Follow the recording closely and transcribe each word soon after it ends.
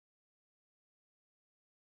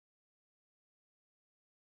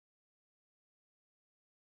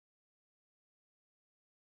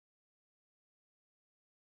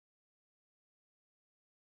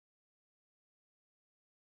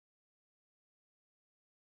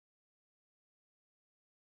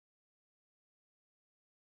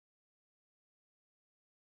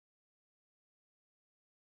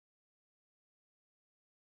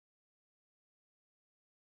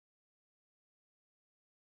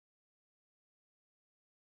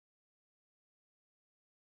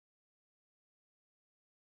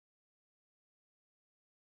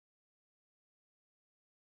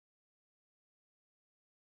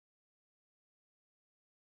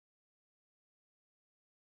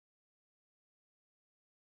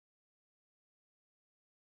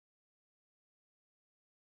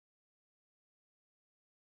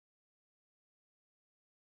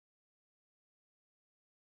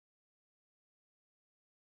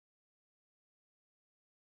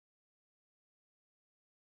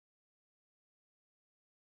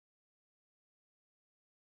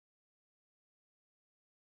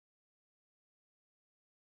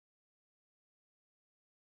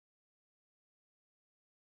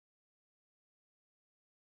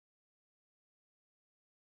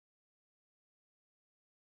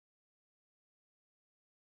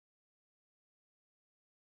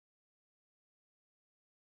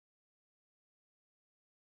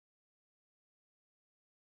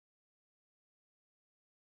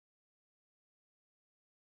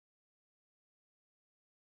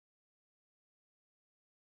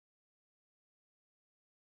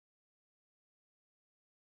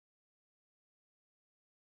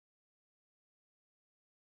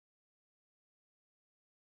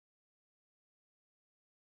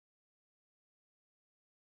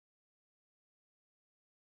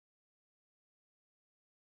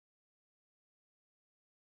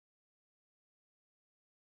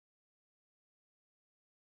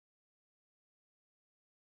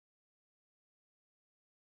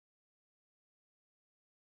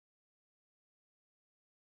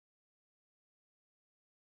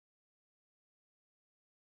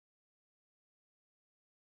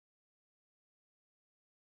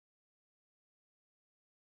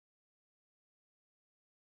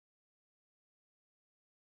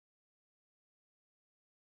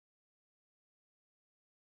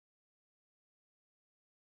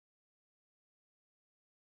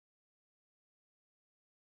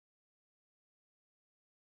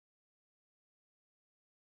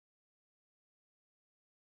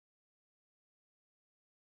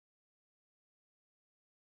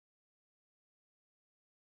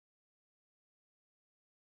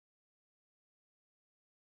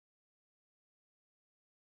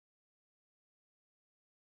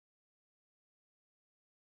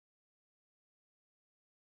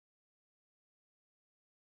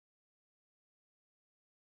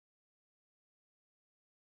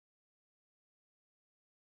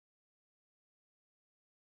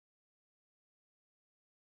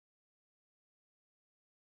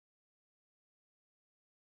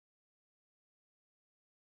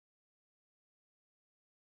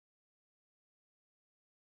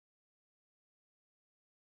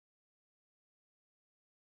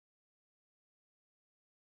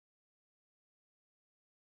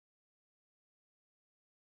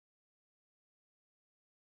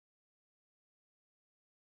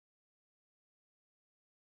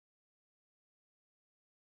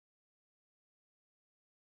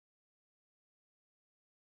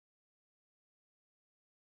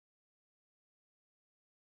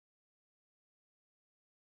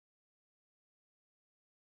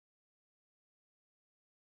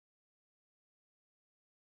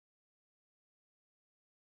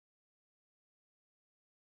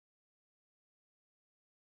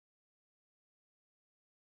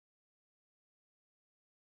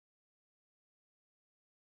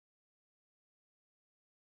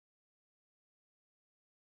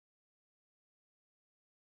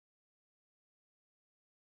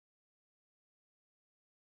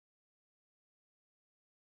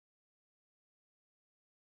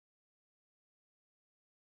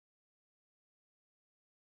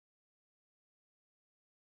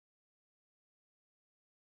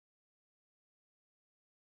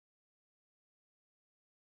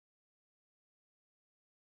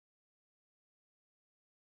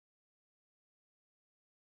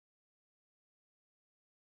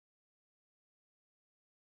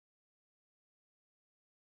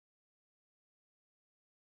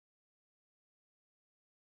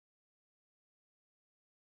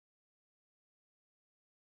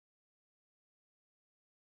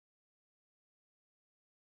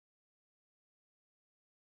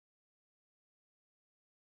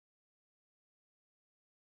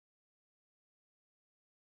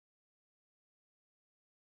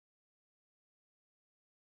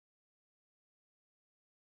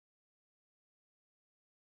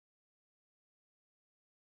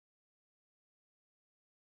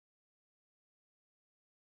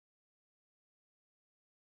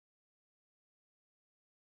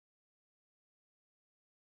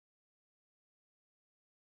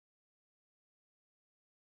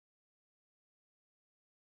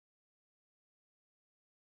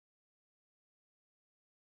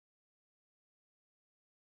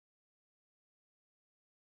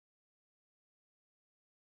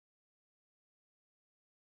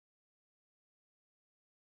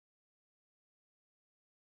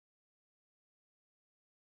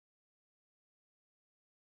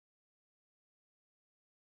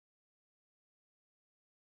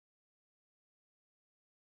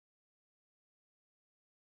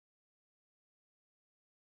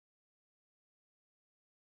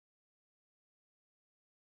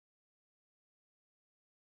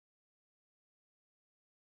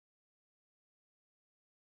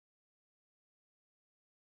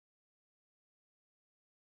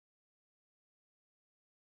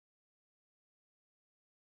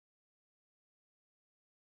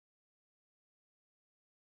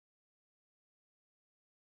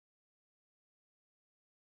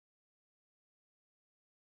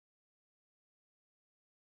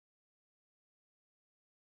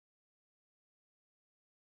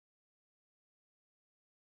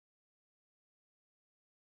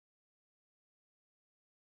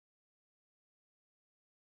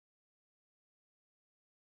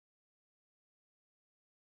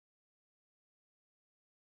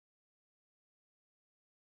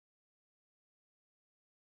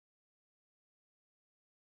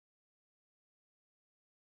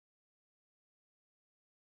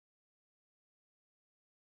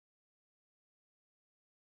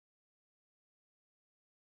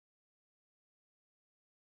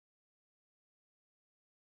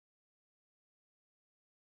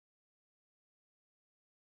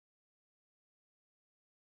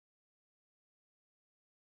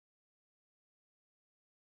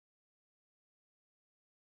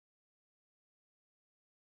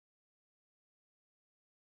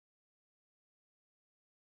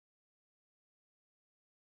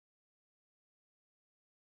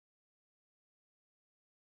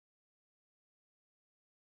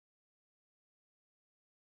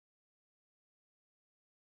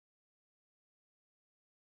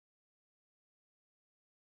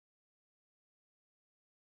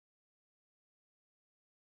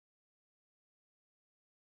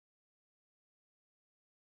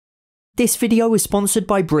This video is sponsored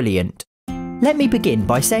by Brilliant. Let me begin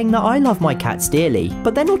by saying that I love my cats dearly,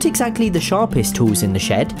 but they're not exactly the sharpest tools in the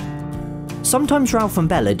shed. Sometimes Ralph and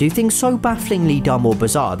Bella do things so bafflingly dumb or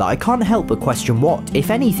bizarre that I can't help but question what, if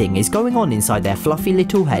anything, is going on inside their fluffy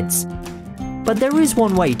little heads. But there is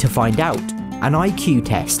one way to find out, an IQ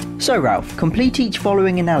test. So Ralph, complete each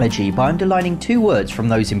following analogy by underlining 2 words from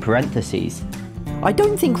those in parentheses. I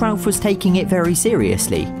don't think Ralph was taking it very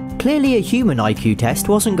seriously. Clearly a human IQ test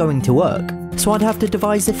wasn't going to work, so I'd have to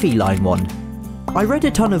devise a feline one. I read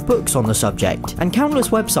a ton of books on the subject, and countless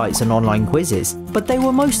websites and online quizzes, but they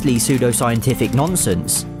were mostly pseudoscientific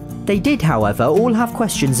nonsense. They did, however, all have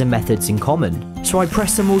questions and methods in common, so I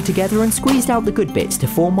pressed them all together and squeezed out the good bits to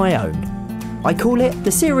form my own. I call it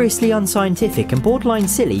the seriously unscientific and borderline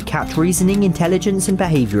silly cat reasoning, intelligence and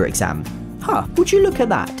behaviour exam. Huh, would you look at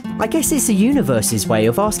that? I guess it's the universe's way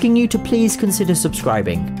of asking you to please consider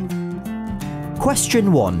subscribing.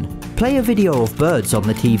 Question 1. Play a video of birds on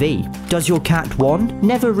the TV. Does your cat 1.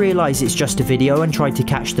 Never realise it's just a video and try to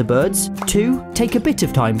catch the birds? 2. Take a bit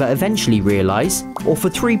of time but eventually realise? Or for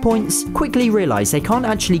 3 points, quickly realise they can't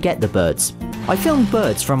actually get the birds? I filmed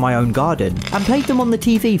birds from my own garden and played them on the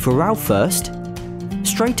TV for Ralph first.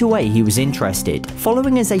 Straight away he was interested,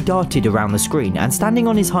 following as they darted around the screen and standing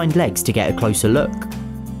on his hind legs to get a closer look.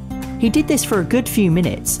 He did this for a good few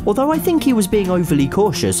minutes, although I think he was being overly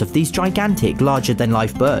cautious of these gigantic,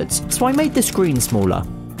 larger-than-life birds, so I made the screen smaller.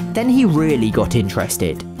 Then he really got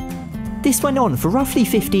interested. This went on for roughly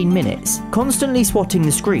 15 minutes, constantly swatting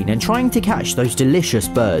the screen and trying to catch those delicious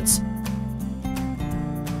birds.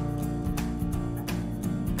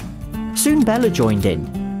 Soon Bella joined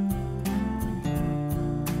in.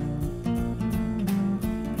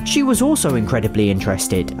 She was also incredibly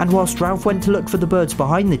interested, and whilst Ralph went to look for the birds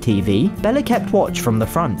behind the TV, Bella kept watch from the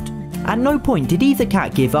front. At no point did either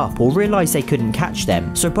cat give up or realise they couldn't catch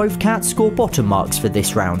them, so both cats score bottom marks for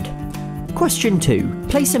this round. Question 2.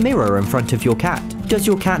 Place a mirror in front of your cat. Does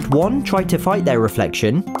your cat 1. Try to fight their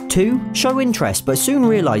reflection? 2. Show interest but soon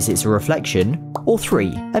realise it's a reflection? Or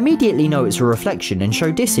 3. Immediately know it's a reflection and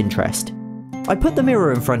show disinterest? I put the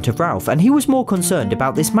mirror in front of Ralph and he was more concerned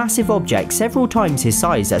about this massive object several times his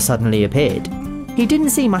size that suddenly appeared. He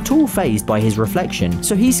didn't seem at all fazed by his reflection,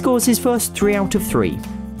 so he scores his first 3 out of 3.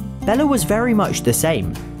 Bella was very much the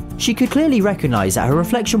same. She could clearly recognise that her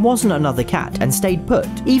reflection wasn't another cat and stayed put,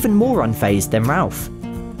 even more unfazed than Ralph.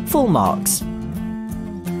 Full marks.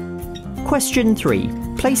 Question 3.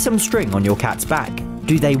 Place some string on your cat's back.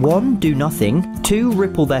 Do they 1. Do nothing, 2.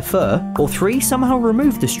 Ripple their fur, or 3. Somehow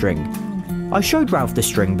remove the string? I showed Ralph the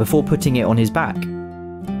string before putting it on his back.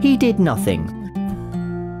 He did nothing.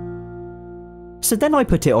 So then I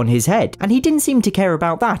put it on his head, and he didn't seem to care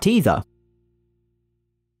about that either.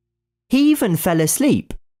 He even fell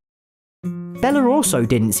asleep. Bella also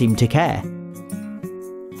didn't seem to care.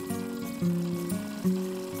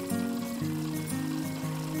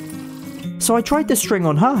 So I tried the string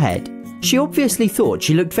on her head. She obviously thought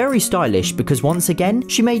she looked very stylish because once again,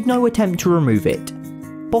 she made no attempt to remove it.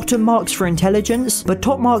 Bottom marks for intelligence, but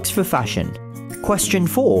top marks for fashion. Question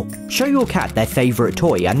 4. Show your cat their favourite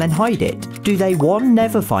toy and then hide it. Do they 1.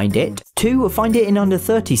 Never find it, 2. Find it in under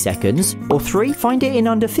 30 seconds, or 3. Find it in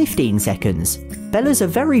under 15 seconds? Bella's a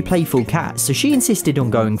very playful cat, so she insisted on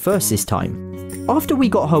going first this time. After we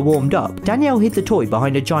got her warmed up, Danielle hid the toy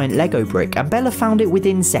behind a giant Lego brick and Bella found it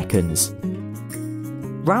within seconds.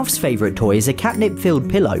 Ralph's favourite toy is a catnip-filled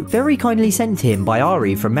pillow, very kindly sent to him by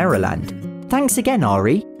Ari from Maryland. Thanks again,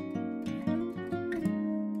 Ari.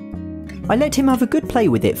 I let him have a good play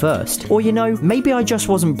with it first, or you know, maybe I just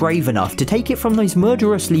wasn't brave enough to take it from those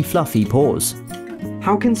murderously fluffy paws.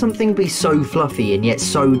 How can something be so fluffy and yet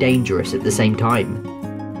so dangerous at the same time?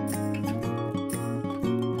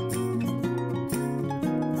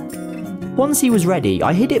 Once he was ready,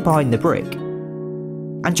 I hid it behind the brick.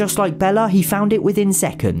 And just like Bella, he found it within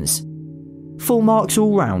seconds. Full marks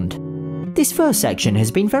all round. This first section has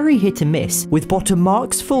been very hit and miss, with bottom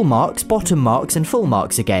marks, full marks, bottom marks and full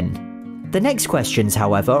marks again. The next questions,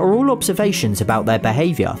 however, are all observations about their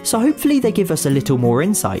behaviour, so hopefully they give us a little more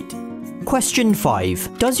insight. Question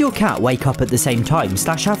 5. Does your cat wake up at the same time /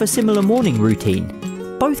 have a similar morning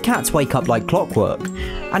routine? Both cats wake up like clockwork,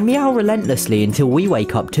 and meow relentlessly until we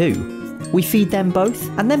wake up too. We feed them both,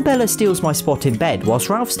 and then Bella steals my spot in bed whilst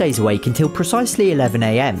Ralph stays awake until precisely 11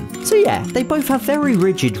 AM. So yeah, they both have very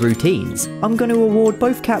rigid routines. I'm going to award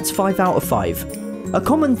both cats 5 out of 5. A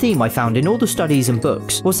common theme I found in all the studies and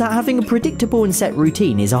books was that having a predictable and set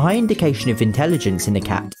routine is a high indication of intelligence in a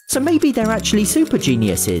cat. So maybe they're actually super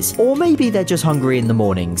geniuses, or maybe they're just hungry in the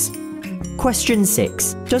mornings. Question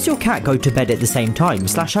 6. Does your cat go to bed at the same time /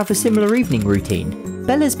 have a similar evening routine?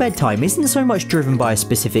 Bella's bedtime isn't so much driven by a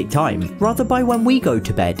specific time, rather by when we go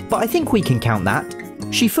to bed, but I think we can count that.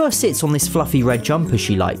 She first sits on this fluffy red jumper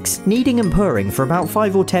she likes, kneading and purring for about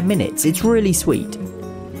 5 or 10 minutes. It's really sweet.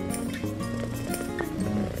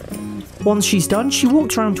 Once she's done, she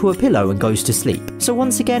walks around to a pillow and goes to sleep, so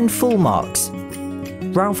once again full marks.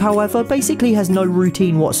 Ralph, however, basically has no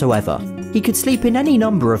routine whatsoever. He could sleep in any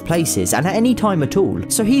number of places and at any time at all,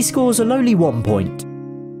 so he scores a lowly 1 point.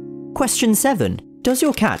 Question 7. Does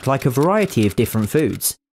your cat like a variety of different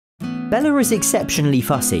foods? Bella is exceptionally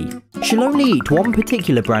fussy. She'll only eat one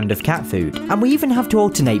particular brand of cat food, and we even have to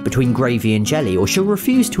alternate between gravy and jelly or she'll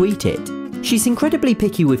refuse to eat it. She's incredibly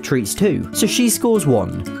picky with treats too, so she scores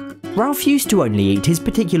 1. Ralph used to only eat his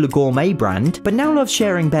particular gourmet brand, but now loves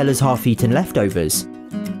sharing Bella's half-eaten leftovers.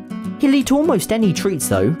 He'll eat almost any treats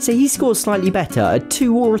though, so he scores slightly better, a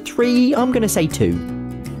 2 or a 3, I'm gonna say 2.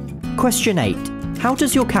 Question 8. How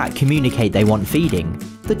does your cat communicate they want feeding?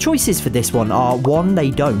 The choices for this one are 1. They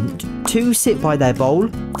don't, 2. Sit by their bowl,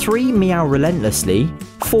 3. Meow relentlessly,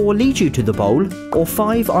 4. Lead you to the bowl, or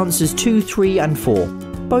 5. Answers 2, 3 and 4.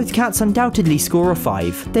 Both cats undoubtedly score a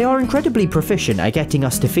 5. They are incredibly proficient at getting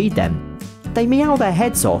us to feed them. They meow their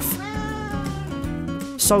heads off,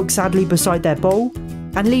 sulk sadly beside their bowl,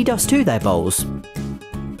 and lead us to their bowls.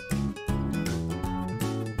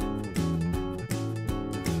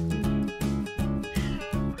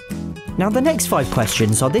 Now the next 5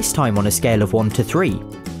 questions are this time on a scale of 1 to 3.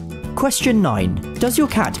 Question 9. Does your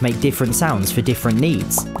cat make different sounds for different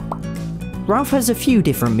needs? Ralph has a few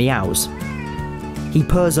different meows. He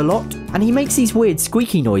purrs a lot, and he makes these weird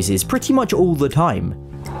squeaky noises pretty much all the time.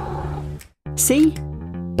 See?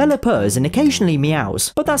 Bella purrs and occasionally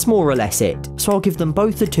meows, but that's more or less it, so I'll give them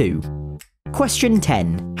both a 2. Question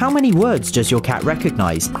 10. How many words does your cat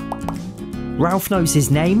recognise? Ralph knows his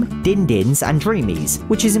name, din-dins and dreamies,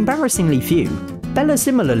 which is embarrassingly few. Bella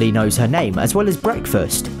similarly knows her name as well as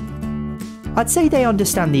breakfast. I'd say they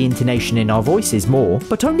understand the intonation in our voices more,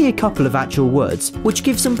 but only a couple of actual words, which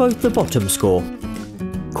gives them both the bottom score.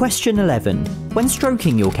 Question 11. When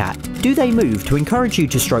stroking your cat, do they move to encourage you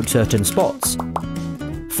to stroke certain spots?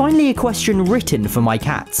 Finally, a question written for my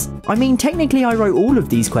cats. I mean, technically I wrote all of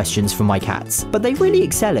these questions for my cats, but they really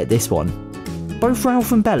excel at this one. Both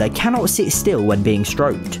Ralph and Bella cannot sit still when being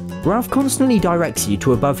stroked. Ralph constantly directs you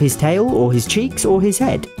to above his tail or his cheeks or his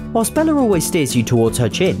head, whilst Bella always steers you towards her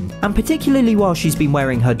chin, and particularly while she's been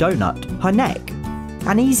wearing her donut, her neck.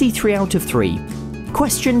 An easy 3 out of 3.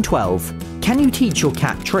 Question 12. Can you teach your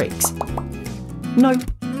cat tricks? Nope.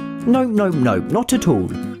 Nope, not at all.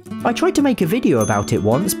 I tried to make a video about it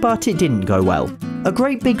once, but it didn't go well. A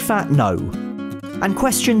great big fat no. And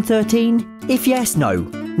question 13. If yes, no.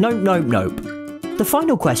 Nope. The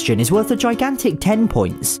final question is worth a gigantic 10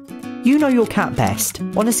 points. You know your cat best.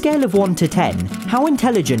 On a scale of 1 to 10, how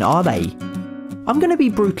intelligent are they? I'm going to be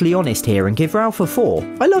brutally honest here and give Ralph a 4.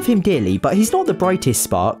 I love him dearly, but he's not the brightest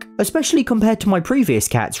spark, especially compared to my previous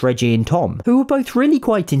cats Reggie and Tom, who were both really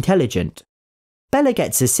quite intelligent. Bella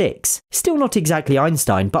gets a 6. Still not exactly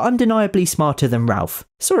Einstein, but undeniably smarter than Ralph.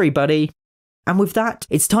 Sorry, buddy. And with that,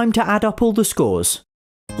 it's time to add up all the scores.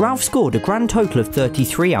 Ralph scored a grand total of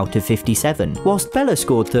 33 out of 57, whilst Bella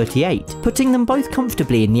scored 38, putting them both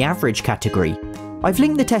comfortably in the average category. I've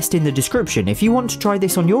linked the test in the description if you want to try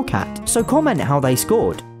this on your cat, so comment how they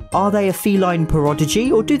scored. Are they a feline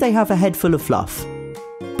prodigy or do they have a head full of fluff?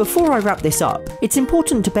 Before I wrap this up, it's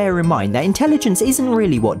important to bear in mind that intelligence isn't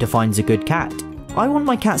really what defines a good cat. I want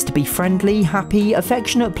my cats to be friendly, happy,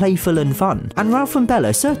 affectionate, playful and fun, and Ralph and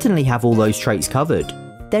Bella certainly have all those traits covered.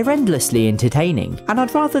 They're endlessly entertaining, and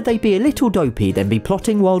I'd rather they be a little dopey than be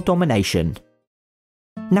plotting world domination.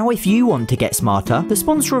 Now if you want to get smarter, the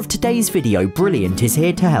sponsor of today's video, Brilliant, is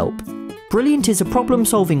here to help. Brilliant is a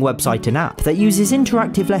problem-solving website and app that uses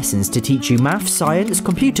interactive lessons to teach you maths, science,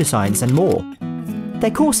 computer science and more. Their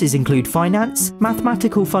courses include finance,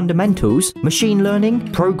 mathematical fundamentals, machine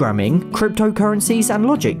learning, programming, cryptocurrencies and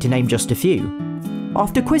logic to name just a few.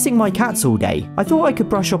 After quizzing my cats all day, I thought I could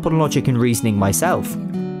brush up on logic and reasoning myself.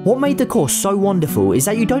 What made the course so wonderful is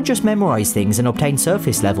that you don't just memorise things and obtain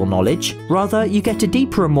surface level knowledge, rather you get a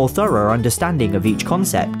deeper and more thorough understanding of each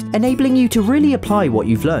concept, enabling you to really apply what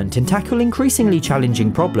you've learnt and tackle increasingly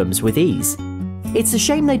challenging problems with ease. It's a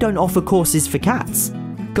shame they don't offer courses for cats.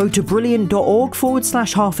 Go to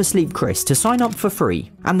brilliant.org/halfasleepchris to sign up for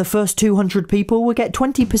free, and the first 200 people will get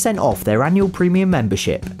 20% off their annual premium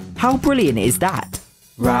membership. How brilliant is that?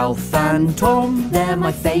 Ralph and Tom, they're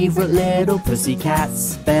my favourite little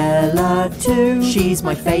pussycats. Bella too, she's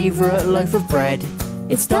my favourite loaf of bread.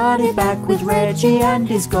 It started back with Reggie and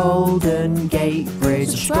his Golden Gate Bridge.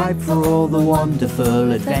 Subscribe for all the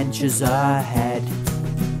wonderful adventures ahead.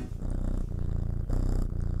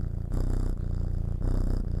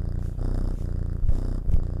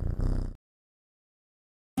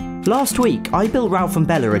 Last week, I built Ralph and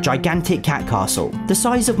Bella a gigantic cat castle, the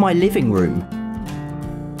size of my living room.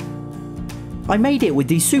 I made it with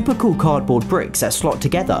these super cool cardboard bricks that slot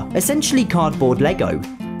together, essentially cardboard Lego.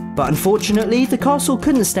 But unfortunately, the castle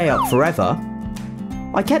couldn't stay up forever.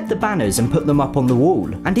 I kept the banners and put them up on the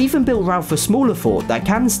wall, and even built Ralph a smaller fort that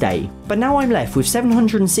can stay. But now I'm left with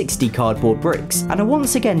 760 cardboard bricks, and a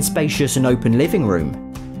once again spacious and open living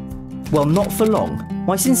room. Well, not for long.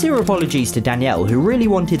 My sincere apologies to Danielle, who really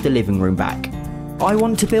wanted the living room back. I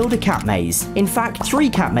want to build a cat maze. In fact, 3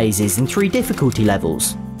 cat mazes in 3 difficulty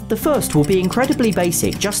levels. The first will be incredibly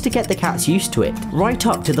basic just to get the cats used to it, right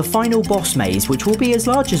up to the final boss maze, which will be as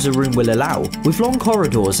large as a room will allow, with long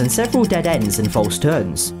corridors and several dead ends and false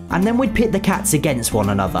turns. And then we'd pit the cats against one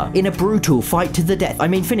another, in a brutal fight to the death,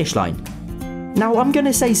 finish line. Now I'm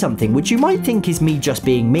gonna say something which you might think is me just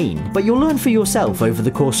being mean, but you'll learn for yourself over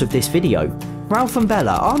the course of this video. Ralph and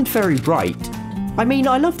Bella aren't very bright. I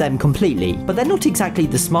love them completely, but they're not exactly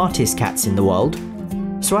the smartest cats in the world.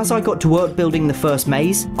 So as I got to work building the first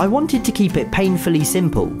maze, I wanted to keep it painfully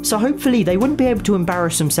simple, so hopefully they wouldn't be able to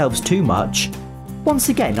embarrass themselves too much. Once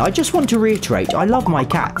again, I just want to reiterate I love my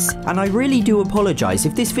cats, and I really do apologise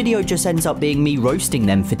if this video just ends up being me roasting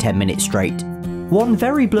them for 10 minutes straight. One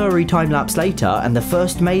very blurry time lapse later and the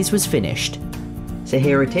first maze was finished. So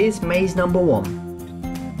here it is, maze number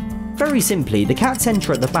 1. Very simply, the cats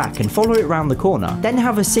enter at the back and follow it round the corner, then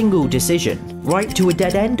have a single decision, right to a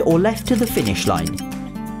dead end or left to the finish line.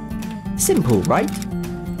 Simple, right?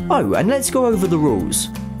 Oh, and let's go over the rules.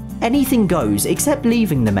 Anything goes except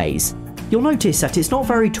leaving the maze. You'll notice that it's not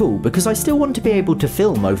very tall because I still want to be able to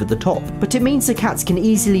film over the top, but it means the cats can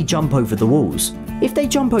easily jump over the walls. If they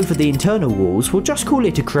jump over the internal walls, we'll just call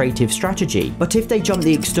it a creative strategy, but if they jump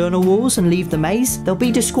the external walls and leave the maze, they'll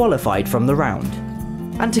be disqualified from the round.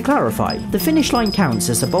 And to clarify, the finish line counts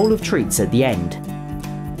as a bowl of treats at the end.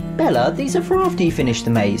 Bella, these are for after you finish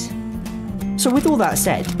the maze. So with all that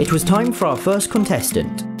said, it was time for our first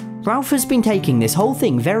contestant. Ralph has been taking this whole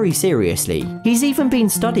thing very seriously. He's even been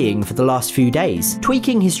studying for the last few days,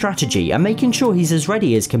 tweaking his strategy and making sure he's as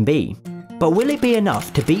ready as can be. But will it be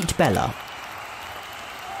enough to beat Bella?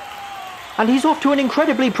 And he's off to an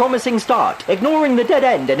incredibly promising start, ignoring the dead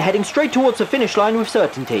end and heading straight towards the finish line with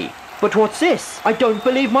certainty. But what's this? I don't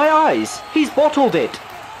believe my eyes! He's bottled it!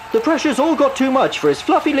 The pressure's all got too much for his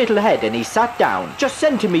fluffy little head and he's sat down, just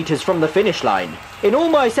centimetres from the finish line. In all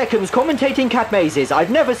my seconds commentating cat mazes,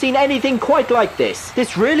 I've never seen anything quite like this.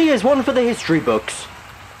 This really is one for the history books.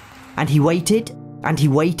 And he waited, and he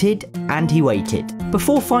waited, and he waited,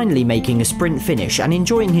 before finally making a sprint finish and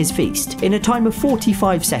enjoying his feast in a time of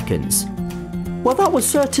 45 seconds. Well, that was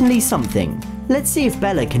certainly something. Let's see if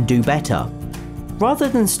Bella can do better. Rather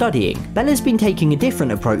than studying, Bella's been taking a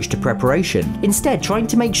different approach to preparation, instead trying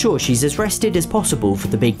to make sure she's as rested as possible for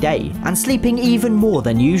the big day, and sleeping even more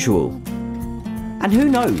than usual. And who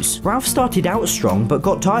knows, Ralph started out strong but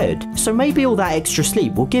got tired, so maybe all that extra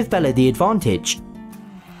sleep will give Bella the advantage.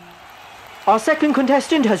 Our second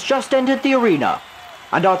contestant has just entered the arena,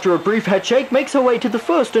 and after a brief headshake makes her way to the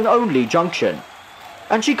first and only junction.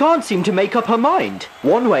 And she can't seem to make up her mind.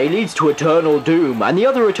 One way leads to eternal doom and the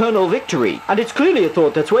other eternal victory, and it's clearly a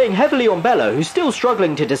thought that's weighing heavily on Bella, who's still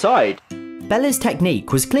struggling to decide. Bella's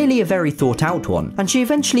technique was clearly a very thought out one, and she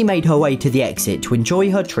eventually made her way to the exit to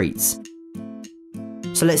enjoy her treats.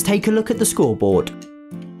 So let's take a look at the scoreboard.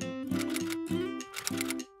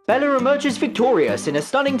 Bella emerges victorious in a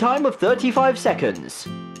stunning time of 35 seconds.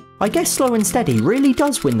 I guess slow and steady really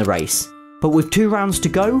does win the race. But with 2 rounds to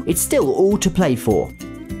go, it's still all to play for.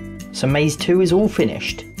 So maze 2 is all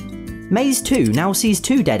finished. Maze 2 now sees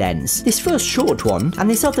 2 dead ends, this first short one, and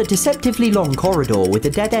this other deceptively long corridor with a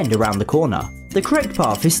dead end around the corner. The correct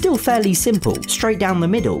path is still fairly simple, straight down the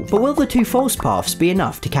middle, but will the 2 false paths be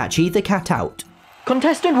enough to catch either cat out?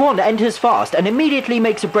 Contestant 1 enters fast and immediately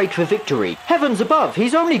makes a break for victory. Heavens above,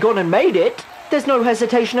 he's only gone and made it! There's no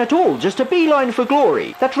hesitation at all, just a beeline for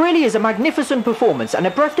glory. That really is a magnificent performance and a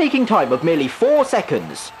breathtaking time of merely 4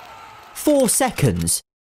 seconds. 4 seconds?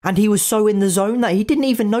 And he was so in the zone that he didn't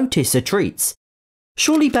even notice the treats.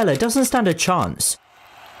 Surely Bella doesn't stand a chance.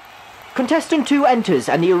 Contestant 2 enters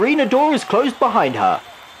and the arena door is closed behind her.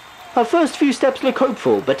 Her first few steps look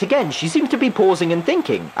hopeful, but again she seems to be pausing and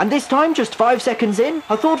thinking, and this time, just 5 seconds in,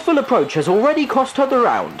 her thoughtful approach has already cost her the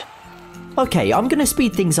round. Okay, I'm gonna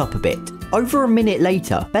speed things up a bit. Over a minute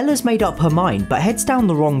later, Bella's made up her mind but heads down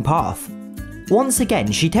the wrong path. Once again,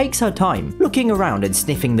 she takes her time, looking around and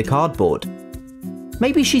sniffing the cardboard.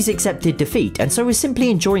 Maybe she's accepted defeat and so is simply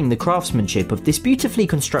enjoying the craftsmanship of this beautifully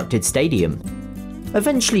constructed stadium.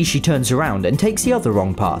 Eventually she turns around and takes the other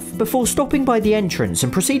wrong path, before stopping by the entrance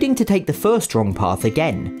and proceeding to take the first wrong path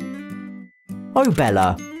again. Oh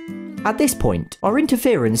Bella. At this point, our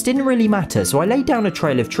interference didn't really matter, so I laid down a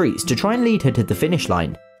trail of treats to try and lead her to the finish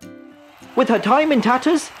line. With her time in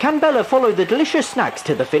tatters, can Bella follow the delicious snacks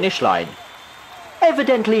to the finish line?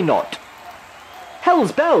 Evidently not.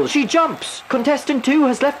 Hell's bells, she jumps! Contestant 2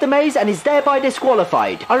 has left the maze and is thereby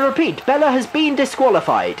disqualified. I repeat, Bella has been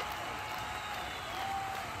disqualified.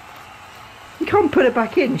 You can't put her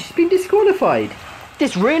back in, she's been disqualified.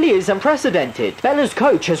 This really is unprecedented. Bella's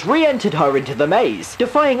coach has re-entered her into the maze,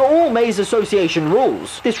 defying all Maze Association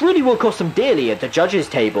rules. This really will cost them dearly at the judges'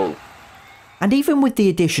 table. And even with the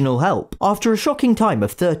additional help, after a shocking time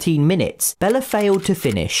of 13 minutes, Bella failed to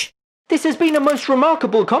finish. This has been a most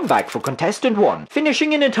remarkable comeback for Contestant 1,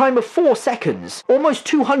 finishing in a time of 4 seconds, almost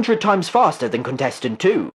 200 times faster than Contestant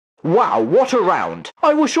 2. Wow, what a round!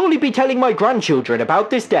 I will surely be telling my grandchildren about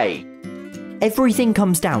this day. Everything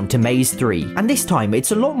comes down to Maze 3, and this time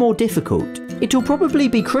it's a lot more difficult. It'll probably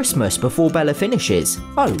be Christmas before Bella finishes.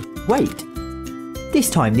 Oh, wait. This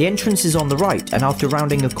time the entrance is on the right, and after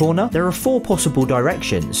rounding a corner, there are 4 possible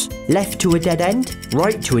directions. Left to a dead end,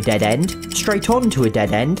 right to a dead end, straight on to a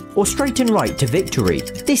dead end, or straight and right to victory.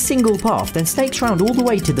 This single path then snakes round all the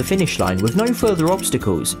way to the finish line with no further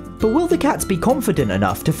obstacles. But will the cats be confident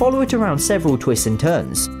enough to follow it around several twists and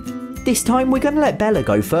turns? This time we're going to let Bella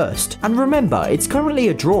go first. And remember, it's currently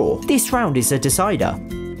a draw. This round is a decider.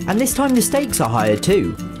 And this time the stakes are higher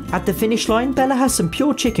too. At the finish line, Bella has some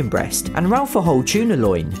pure chicken breast and Ralph a whole tuna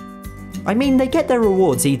loin. I mean, they get their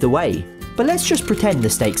rewards either way, but let's just pretend the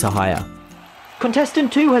stakes are higher.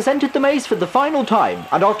 Contestant 2 has entered the maze for the final time,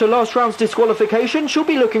 and after last round's disqualification, she'll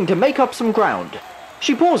be looking to make up some ground.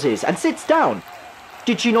 She pauses and sits down.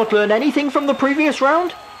 Did she not learn anything from the previous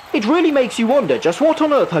round? It really makes you wonder just what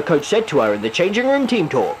on earth her coach said to her in the changing room team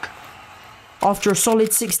talk. After a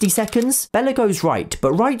solid 60 seconds, Bella goes right,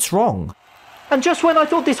 but right's wrong. And just when I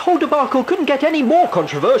thought this whole debacle couldn't get any more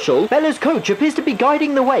controversial, Bella's coach appears to be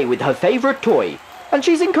guiding the way with her favourite toy. And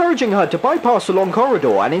she's encouraging her to bypass the long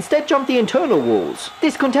corridor and instead jump the internal walls.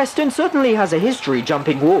 This contestant certainly has a history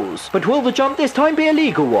jumping walls, but will the jump this time be a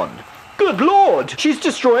legal one? Good lord, she's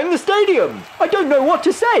destroying the stadium! I don't know what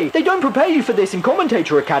to say, they don't prepare you for this in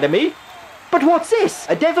Commentator Academy. But what's this?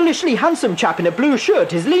 A devilishly handsome chap in a blue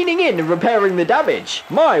shirt is leaning in and repairing the damage.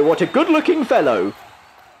 My, what a good-looking fellow.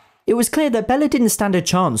 It was clear that Bella didn't stand a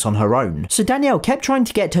chance on her own, so Danielle kept trying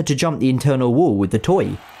to get her to jump the internal wall with the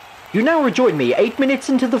toy. You now rejoin me 8 minutes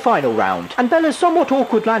into the final round, and Bella's somewhat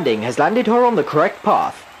awkward landing has landed her on the correct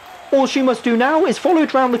path. All she must do now is follow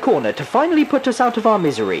it round the corner to finally put us out of our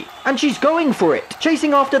misery. And she's going for it,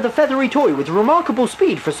 chasing after the feathery toy with remarkable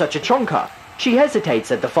speed for such a chonker. She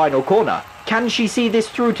hesitates at the final corner. Can she see this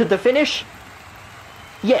through to the finish?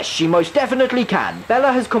 Yes, she most definitely can.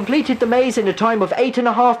 Bella has completed the maze in a time of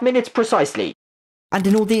 8.5 minutes precisely. And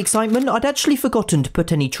in all the excitement, I'd actually forgotten to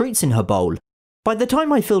put any treats in her bowl. By the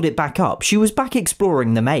time I filled it back up, she was back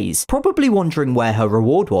exploring the maze, probably wondering where her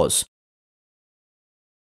reward was.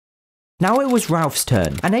 Now it was Ralph's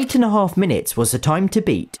turn, and 8.5 minutes was the time to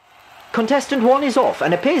beat. Contestant 1 is off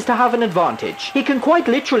and appears to have an advantage. He can quite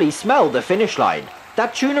literally smell the finish line.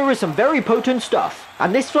 That tuna is some very potent stuff,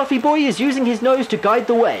 and this fluffy boy is using his nose to guide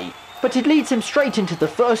the way, but it leads him straight into the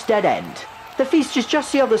first dead end. The feast is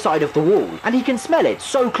just the other side of the wall, and he can smell it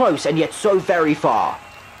so close and yet so very far.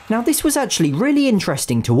 Now this was actually really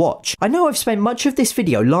interesting to watch. I know I've spent much of this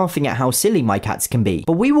video laughing at how silly my cats can be,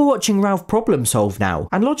 but we were watching Ralph problem solve now,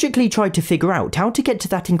 and logically tried to figure out how to get to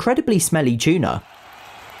that incredibly smelly tuna.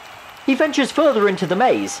 He ventures further into the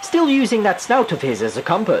maze, still using that snout of his as a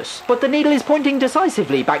compass, but the needle is pointing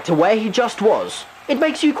decisively back to where he just was. It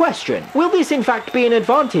makes you question, will this in fact be an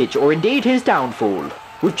advantage or indeed his downfall?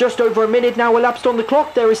 With just over a minute now elapsed on the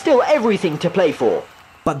clock, there is still everything to play for.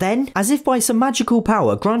 But then, as if by some magical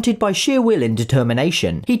power granted by sheer will and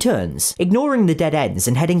determination, he turns, ignoring the dead ends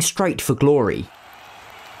and heading straight for glory.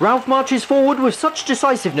 Ralph marches forward with such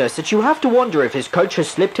decisiveness that you have to wonder if his coach has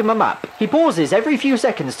slipped him a map. He pauses every few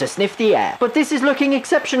seconds to sniff the air, but this is looking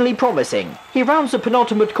exceptionally promising. He rounds the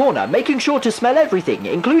penultimate corner, making sure to smell everything,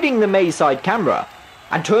 including the maze side camera,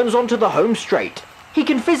 and turns onto the home straight. He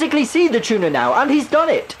can physically see the tuna now, and he's done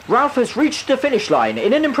it! Ralph has reached the finish line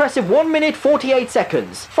in an impressive 1 minute 48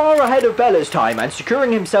 seconds, far ahead of Bella's time and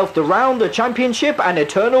securing himself the round, the championship and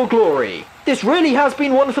eternal glory. This really has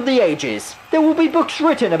been one for the ages. There will be books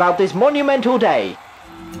written about this monumental day.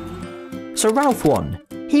 So Ralph won.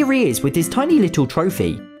 Here he is with his tiny little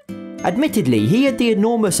trophy. Admittedly, he had the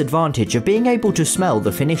enormous advantage of being able to smell the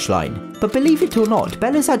finish line, but believe it or not,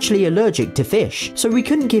 Bella's actually allergic to fish, so we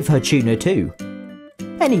couldn't give her tuna too.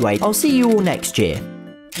 Anyway, I'll see you all next year.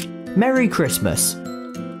 Merry Christmas.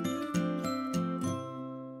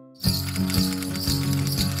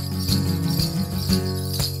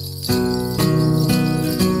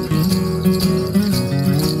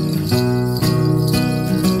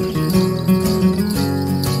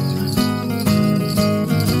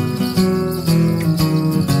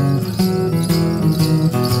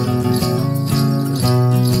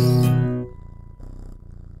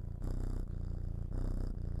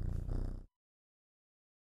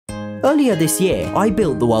 Earlier this year, I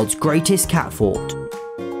built the world's greatest cat fort.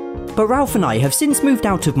 But Ralph and I have since moved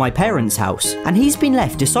out of my parents' house, and he's been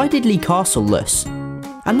left decidedly castle-less.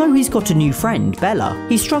 And though he's got a new friend, Bella,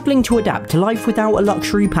 he's struggling to adapt to life without a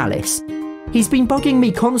luxury palace. He's been bugging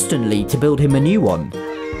me constantly to build him a new one.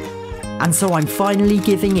 And so I'm finally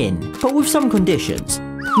giving in, but with some conditions.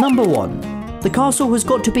 Number 1. The castle has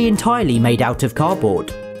got to be entirely made out of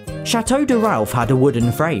cardboard. Chateau de Ralph had a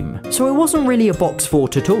wooden frame, so it wasn't really a box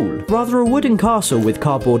fort at all, rather a wooden castle with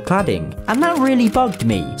cardboard cladding, and that really bugged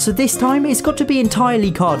me, so this time it's got to be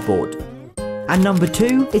entirely cardboard. And number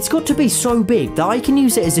 2, it's got to be so big that I can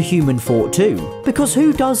use it as a human fort too, because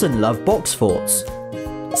who doesn't love box forts?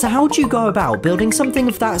 So how do you go about building something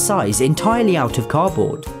of that size entirely out of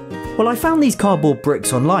cardboard? Well, I found these cardboard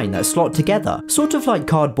bricks online that slot together, sort of like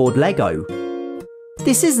cardboard Lego.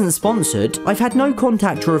 This isn't sponsored, I've had no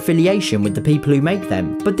contact or affiliation with the people who make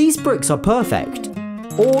them, but these bricks are perfect.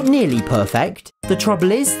 Or nearly perfect. The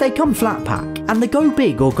trouble is, they come flat pack, and the go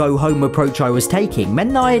big or go home approach I was taking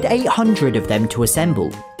meant that I had 800 of them to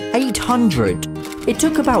assemble. 800! It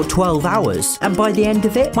took about 12 hours, and by the end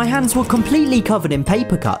of it, my hands were completely covered in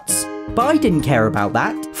paper cuts. But I didn't care about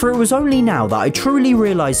that, for it was only now that I truly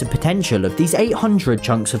realised the potential of these 800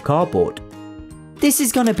 chunks of cardboard. This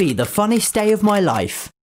is gonna be the funnest day of my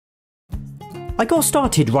life. I got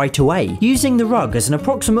started right away, using the rug as an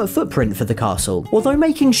approximate footprint for the castle, although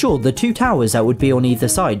making sure the 2 towers that would be on either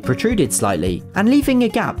side protruded slightly, and leaving a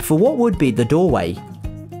gap for what would be the doorway.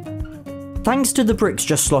 Thanks to the bricks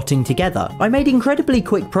just slotting together, I made incredibly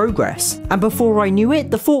quick progress, and before I knew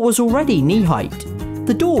it, the fort was already knee height.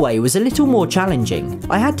 The doorway was a little more challenging.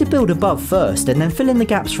 I had to build above first and then fill in the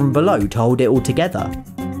gaps from below to hold it all together.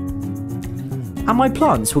 And my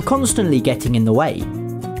plants were constantly getting in the way.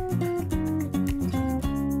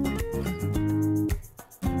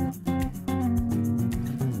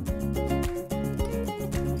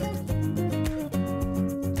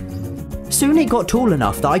 Soon it got tall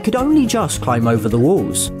enough that I could only just climb over the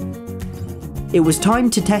walls. It was time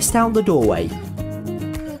to test out the doorway.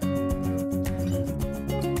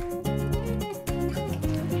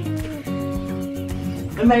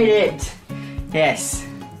 I made it! Yes.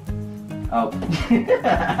 Oh.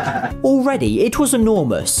 Already, it was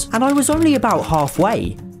enormous, and I was only about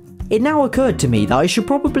halfway. It now occurred to me that I should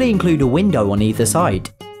probably include a window on either side.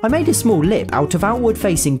 I made a small lip out of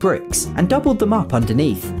outward-facing bricks and doubled them up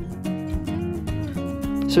underneath.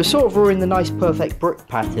 So sort of ruined the nice perfect brick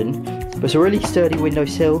pattern, but it's a really sturdy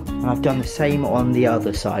windowsill, and I've done the same on the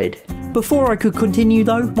other side. Before I could continue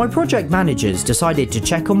though, my project managers decided to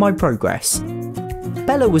check on my progress.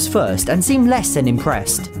 Bella was first and seemed less than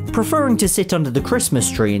impressed, preferring to sit under the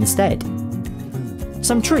Christmas tree instead.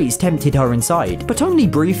 Some trees tempted her inside, but only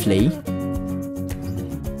briefly.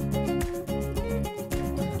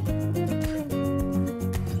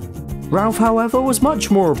 Ralph, however, was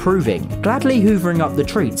much more approving, gladly hoovering up the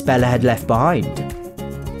treats Bella had left behind.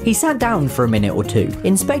 He sat down for a minute or two,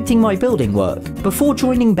 inspecting my building work, before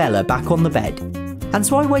joining Bella back on the bed, and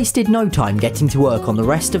so I wasted no time getting to work on the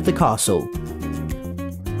rest of the castle.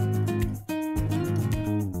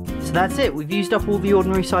 So that's it, we've used up all the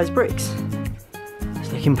ordinary sized bricks.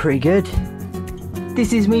 It's looking pretty good.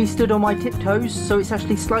 This is me stood on my tiptoes, so it's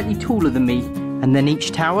actually slightly taller than me. And then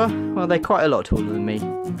each tower, well, they're quite a lot taller than me.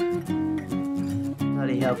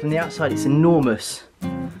 Bloody hell, from the outside it's enormous.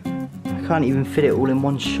 I can't even fit it all in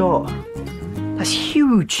one shot. That's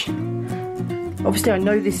huge! Obviously I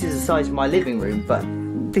know this is the size of my living room, but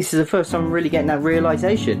this is the first time I'm really getting that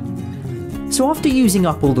realisation. So after using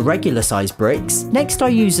up all the regular sized bricks, next I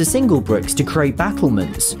used the single bricks to create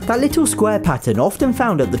battlements, that little square pattern often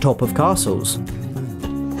found at the top of castles.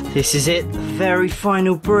 This is it, the very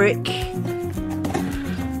final brick.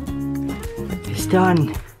 It's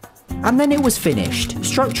done. And then it was finished,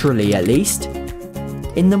 structurally at least.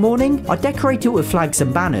 In the morning, I decorate it with flags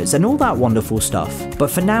and banners and all that wonderful stuff,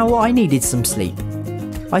 but for now I needed some sleep.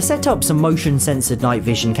 I set up some motion-censored night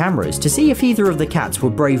vision cameras to see if either of the cats were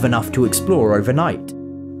brave enough to explore overnight.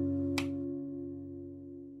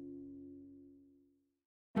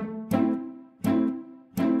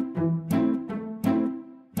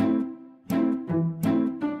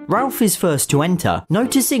 Ralph is first to enter,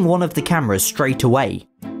 noticing one of the cameras straight away.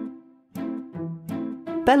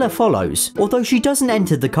 Bella follows, although she doesn't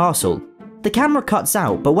enter the castle. The camera cuts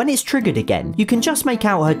out, but when it's triggered again, you can just make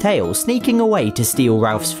out her tail sneaking away to steal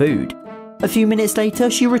Ralph's food. A few minutes later,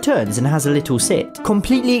 she returns and has a little sit,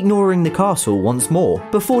 completely ignoring the castle once more,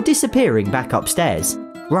 before disappearing back upstairs.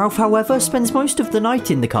 Ralph, however, spends most of the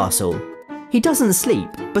night in the castle. He doesn't sleep,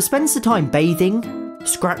 but spends the time bathing,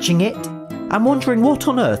 scratching it, and wondering what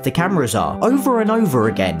on earth the cameras are, over and over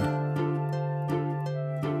again.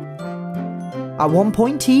 At one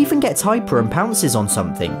point, he even gets hyper and pounces on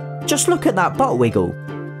something. Just look at that butt wiggle.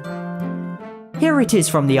 Here it is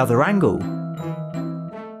from the other angle.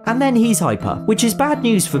 And then he's hyper, which is bad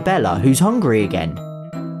news for Bella, who's hungry again.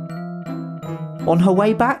 On her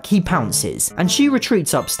way back, he pounces, and she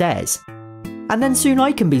retreats upstairs. And then soon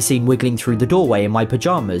I can be seen wiggling through the doorway in my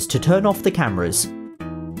pyjamas to turn off the cameras.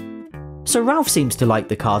 So Ralph seems to like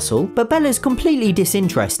the castle, but Bella's completely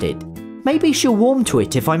disinterested. Maybe she'll warm to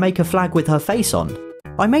it if I make a flag with her face on.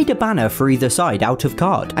 I made a banner for either side out of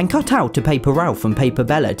card, and cut out a paper Ralph and paper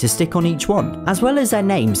Bella to stick on each one, as well as their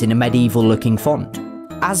names in a medieval looking font.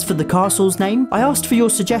 As for the castle's name, I asked for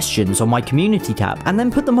your suggestions on my community tab, and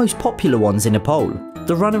then put the most popular ones in a poll.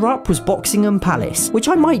 The runner-up was Boxingham Palace, which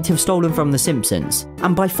I might have stolen from The Simpsons,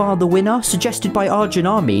 and by far the winner, suggested by Arjun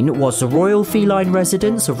Armin, was the Royal Feline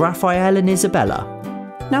Residence of Raphael and Isabella.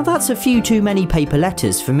 Now that's a few too many paper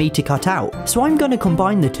letters for me to cut out, so I'm going to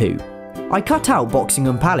combine the two. I cut out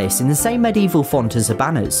Boxingham Palace in the same medieval font as the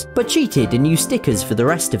banners, but cheated and used stickers for the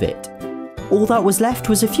rest of it. All that was left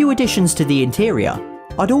was a few additions to the interior.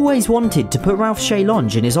 I'd always wanted to put Ralph's chaise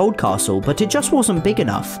lounge in his old castle, but it just wasn't big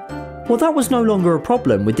enough. Well, that was no longer a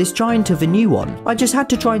problem with this giant of a new one, I just had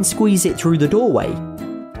to try and squeeze it through the doorway.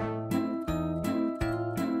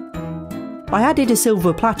 I added a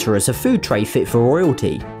silver platter as a food tray fit for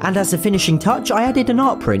royalty, and as a finishing touch I added an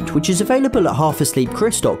art print which is available at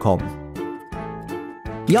halfasleepchris.com.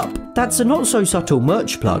 Yup, that's a not so subtle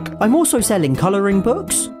merch plug. I'm also selling colouring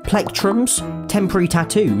books, plectrums, temporary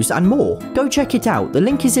tattoos and more. Go check it out, the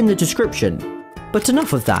link is in the description. But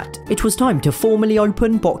enough of that, it was time to formally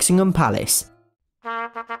open Boxingham Palace.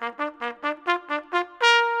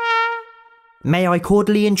 May I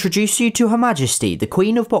cordially introduce you to Her Majesty, the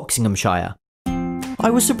Queen of Boxinghamshire. I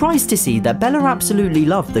was surprised to see that Bella absolutely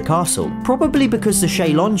loved the castle, probably because the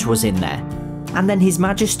chaise lounge was in there. And then His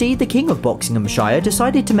Majesty, the King of Boxinghamshire,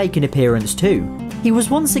 decided to make an appearance too. He was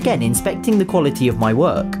once again inspecting the quality of my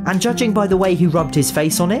work, and judging by the way he rubbed his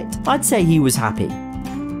face on it, I'd say he was happy.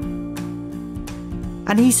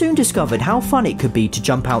 And he soon discovered how fun it could be to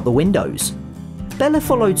jump out the windows. Bella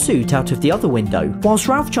followed suit out of the other window, whilst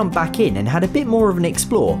Ralph jumped back in and had a bit more of an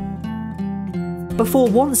explore, before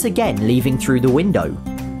once again leaving through the window.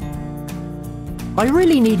 I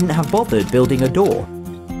really needn't have bothered building a door.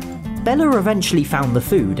 Bella eventually found the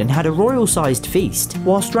food and had a royal-sized feast,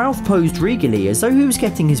 whilst Ralph posed regally as though he was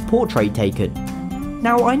getting his portrait taken.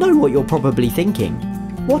 Now I know what you're probably thinking.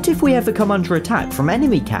 What if we ever come under attack from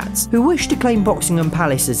enemy cats who wish to claim Boxingham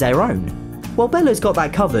Palace as their own? Well, Bella's got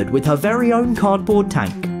that covered with her very own cardboard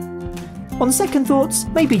tank. On second thoughts,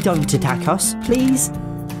 maybe don't attack us, please.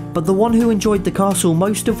 But the one who enjoyed the castle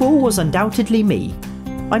most of all was undoubtedly me.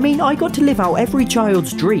 I mean, I got to live out every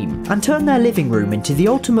child's dream and turn their living room into the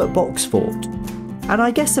ultimate box fort. And I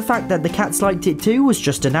guess the fact that the cats liked it too was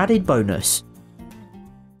just an added bonus.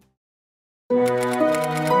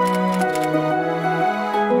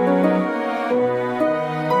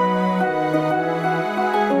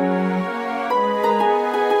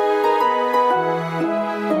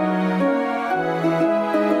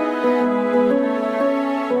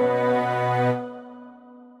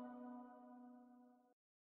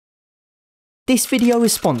 This video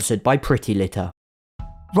is sponsored by Pretty Litter.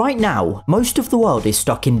 Right now, most of the world is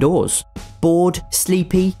stuck indoors, bored,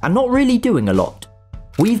 sleepy, and not really doing a lot.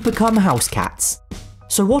 We've become house cats.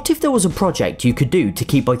 So what if there was a project you could do to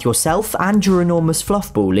keep both yourself and your enormous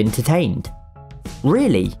fluff ball entertained?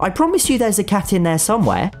 Really, I promise you there's a cat in there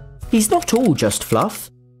somewhere. He's not all just fluff.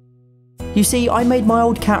 You see, I made my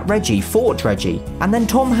old cat Reggie Fort Reggie, and then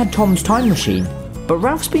Tom had Tom's time machine. But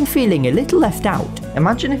Ralph's been feeling a little left out.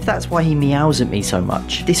 Imagine if that's why he meows at me so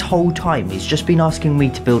much. This whole time he's just been asking me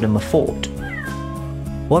to build him a fort.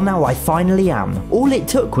 Well, now I finally am. All it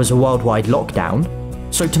took was a worldwide lockdown.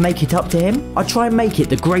 So to make it up to him, I try and make it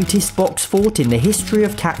the greatest box fort in the history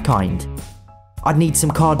of catkind. I'd need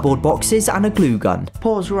some cardboard boxes and a glue gun.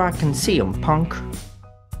 Pause where I can see 'em, punk.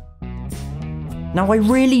 Now I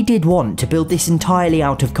really did want to build this entirely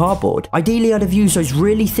out of cardboard. Ideally I'd have used those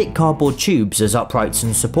really thick cardboard tubes as uprights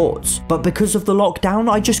and supports, but because of the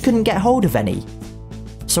lockdown I just couldn't get hold of any.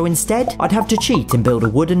 So instead, I'd have to cheat and build a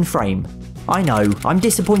wooden frame. I know, I'm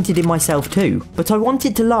disappointed in myself too, but I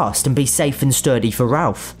wanted to last and be safe and sturdy for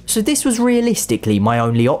Ralph, so this was realistically my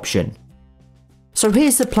only option. So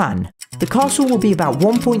here's the plan. The castle will be about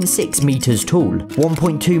 1.6 metres tall,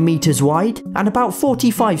 1.2 metres wide, and about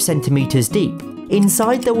 45 centimetres deep.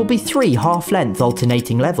 Inside there will be 3 half-length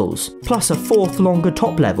alternating levels, plus a 4th longer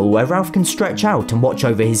top level where Ralph can stretch out and watch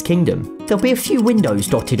over his kingdom. There'll be a few windows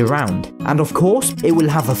dotted around, and of course, it will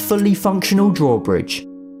have a fully functional drawbridge.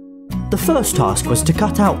 The first task was to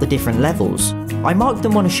cut out the different levels. I marked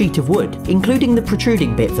them on a sheet of wood, including the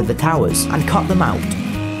protruding bit for the towers, and cut them out.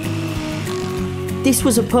 This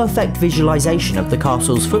was a perfect visualisation of the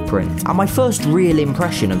castle's footprint, and my first real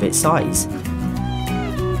impression of its size.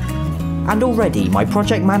 And already my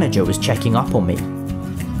project manager was checking up on me.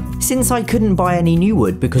 Since I couldn't buy any new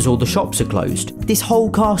wood because all the shops are closed, this whole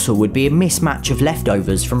castle would be a mismatch of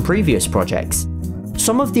leftovers from previous projects.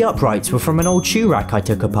 Some of the uprights were from an old shoe rack I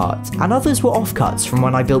took apart, and others were offcuts from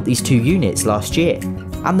when I built these 2 units last year.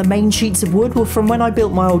 And the main sheets of wood were from when I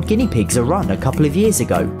built my old guinea pigs a run a couple of years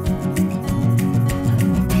ago.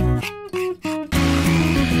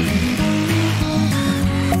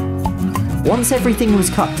 Once everything was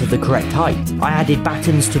cut to the correct height, I added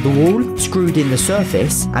battens to the wall, screwed in the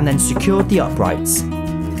surface, and then secured the uprights.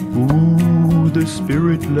 Ooh, the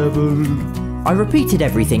spirit level. I repeated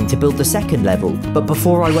everything to build the second level, but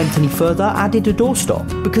before I went any further added a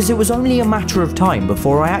doorstop, because it was only a matter of time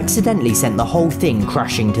before I accidentally sent the whole thing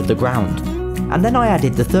crashing to the ground. And then I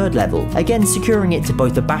added the third level, again securing it to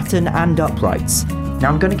both the batten and uprights. Now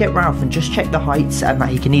I'm going to get Ralph and just check the heights and that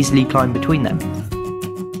he can easily climb between them.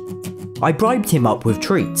 I bribed him up with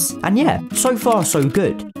treats, and yeah, so far so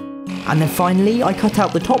good. And then finally I cut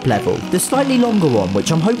out the top level, the slightly longer one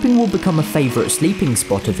which I'm hoping will become a favourite sleeping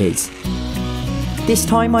spot of his. This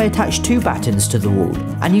time I attached 2 battens to the wall,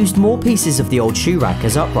 and used more pieces of the old shoe rack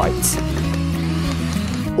as uprights.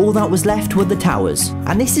 All that was left were the towers,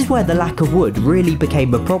 and this is where the lack of wood really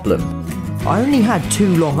became a problem. I only had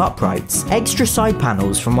 2 long uprights, extra side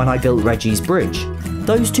panels from when I built Reggie's bridge.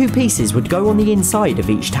 Those 2 pieces would go on the inside of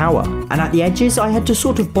each tower, and at the edges I had to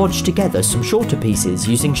sort of bodge together some shorter pieces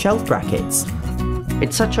using shelf brackets.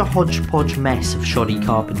 It's such a hodgepodge mess of shoddy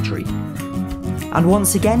carpentry. And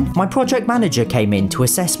once again, my project manager came in to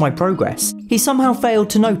assess my progress. He somehow failed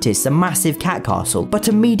to notice the massive cat castle, but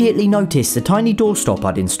immediately noticed the tiny doorstop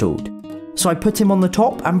I'd installed. So I put him on the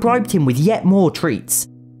top and bribed him with yet more treats.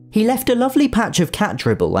 He left a lovely patch of cat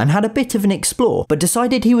dribble and had a bit of an explore, but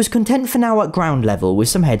decided he was content for now at ground level with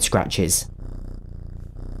some head scratches.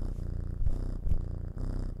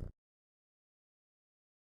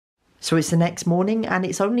 So it's the next morning, and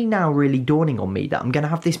it's only now really dawning on me that I'm going to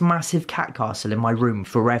have this massive cat castle in my room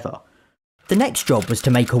forever. The next job was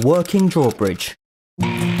to make a working drawbridge.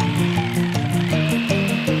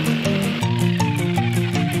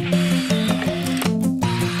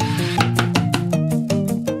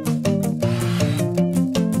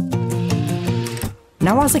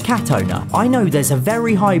 Now as a cat owner, I know there's a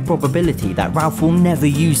very high probability that Ralph will never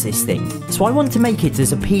use this thing, so I want to make it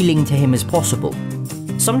as appealing to him as possible.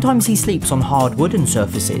 Sometimes he sleeps on hard wooden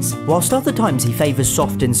surfaces, whilst other times he favours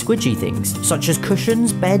soft and squidgy things, such as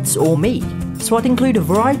cushions, beds or me. So I'd include a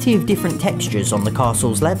variety of different textures on the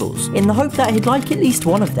castle's levels, in the hope that he'd like at least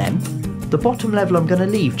one of them. The bottom level I'm going to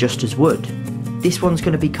leave just as wood. This one's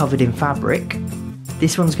going to be covered in fabric,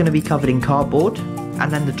 this one's going to be covered in cardboard,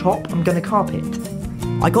 and then the top I'm going to carpet.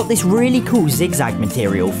 I got this really cool zigzag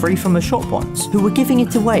material free from a shop once, who were giving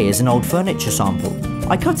it away as an old furniture sample.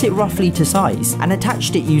 I cut it roughly to size, and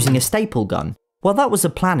attached it using a staple gun. Well, that was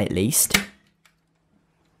a plan at least.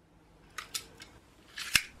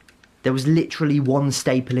 There was literally 1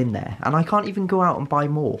 staple in there, and I can't even go out and buy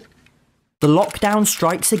more. The lockdown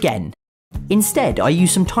strikes again. Instead, I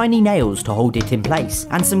used some tiny nails to hold it in place,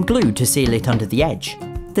 and some glue to seal it under the edge.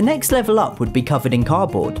 The next level up would be covered in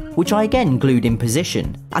cardboard, which I again glued in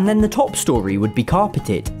position, and then the top story would be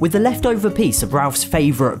carpeted, with the leftover piece of Ralph's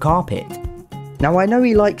favourite carpet. Now I know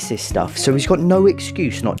he likes this stuff, so he's got no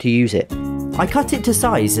excuse not to use it. I cut it to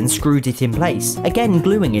size and screwed it in place, again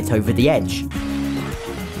gluing it over the edge.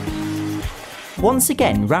 Once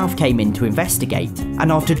again, Ralph came in to investigate, and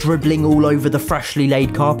after dribbling all over the freshly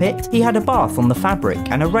laid carpet, he had a bath on the fabric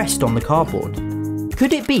and a rest on the cardboard.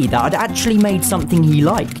 Could it be that I'd actually made something he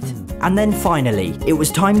liked? And then finally, it was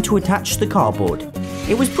time to attach the cardboard.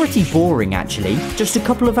 It was pretty boring actually, just a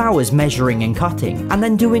couple of hours measuring and cutting, and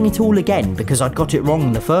then doing it all again because I'd got it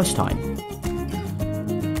wrong the first time.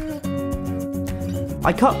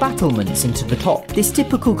 I cut battlements into the top, this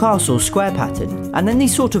typical castle square pattern, and then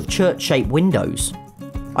these sort of church-shaped windows.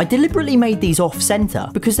 I deliberately made these off-centre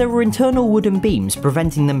because there were internal wooden beams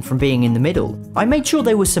preventing them from being in the middle. I made sure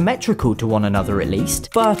they were symmetrical to one another at least,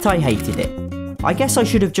 but I hated it. I guess I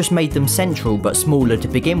should have just made them central but smaller to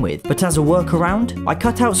begin with, but as a workaround, I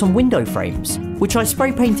cut out some window frames, which I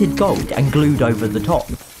spray painted gold and glued over the top.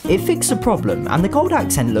 It fixed the problem and the gold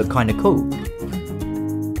accent looked kinda cool.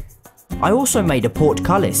 I also made a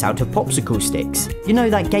portcullis out of popsicle sticks, you know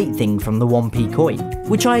that gate thing from the 1p coin,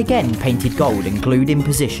 which I again painted gold and glued in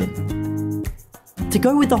position. To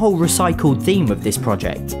go with the whole recycled theme of this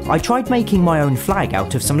project, I tried making my own flag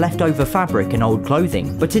out of some leftover fabric and old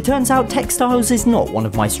clothing, but it turns out textiles is not one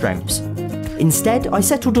of my strengths. Instead, I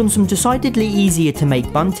settled on some decidedly easier to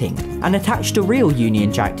make bunting, and attached a real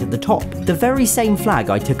Union Jack to the top, the very same flag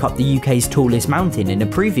I took up the UK's tallest mountain in a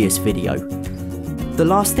previous video. The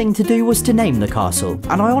last thing to do was to name the castle,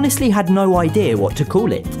 and I honestly had no idea what to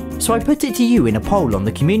call it, so I put it to you in a poll on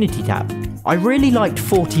the community tab. I really liked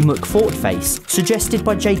Forty McFortface, suggested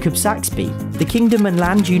by Jacob Saxby, the kingdom and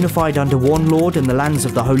land unified under one lord and the lands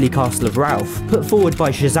of the holy castle of Ralph, put forward by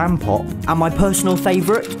Shazam Pop, and my personal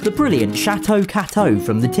favourite, the brilliant Chateau Cateau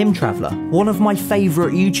from the Tim Traveller, one of my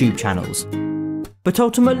favourite YouTube channels. But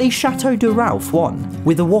ultimately Chateau de Ralph won,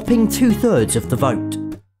 with a whopping 2/3 of the vote.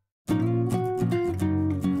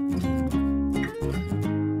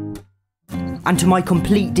 And to my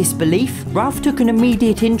complete disbelief, Ralph took an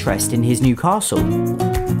immediate interest in his new castle.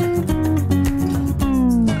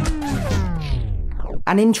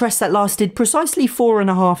 An interest that lasted precisely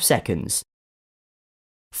 4.5 seconds.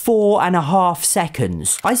 4.5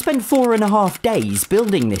 seconds! I spent 4.5 days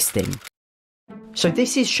building this thing. So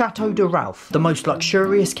this is Chateau de Ralph, the most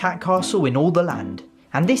luxurious cat castle in all the land.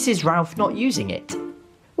 And this is Ralph not using it.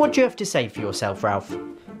 What do you have to say for yourself, Ralph?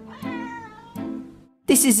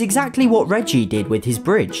 This is exactly what Reggie did with his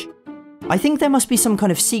bridge. I think there must be some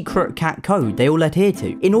kind of secret cat code they all adhere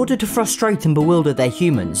to, in order to frustrate and bewilder their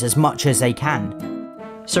humans as much as they can.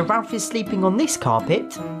 So Ralph is sleeping on this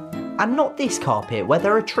carpet, and not this carpet where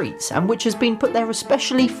there are treats and which has been put there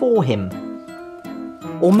especially for him.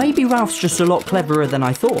 Or maybe Ralph's just a lot cleverer than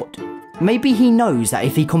I thought. Maybe he knows that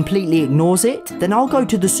if he completely ignores it, then I'll go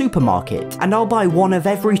to the supermarket and I'll buy one of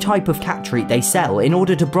every type of cat treat they sell in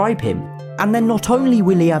order to bribe him. And then not only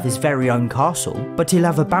will he have his very own castle, but he'll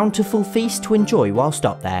have a bountiful feast to enjoy whilst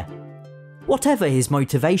up there. Whatever his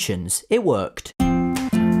motivations, it worked.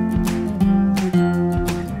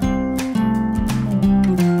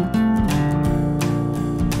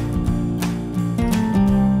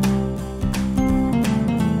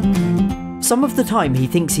 Some of the time he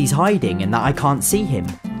thinks he's hiding and that I can't see him.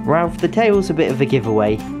 Ralph, the tail's a bit of a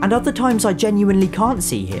giveaway. And other times I genuinely can't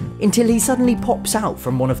see him, until he suddenly pops out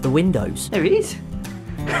from one of the windows. There he is.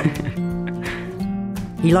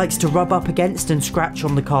 He likes to rub up against and scratch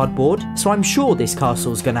on the cardboard, so I'm sure this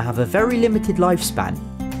castle's gonna have a very limited lifespan.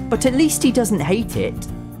 But at least he doesn't hate it.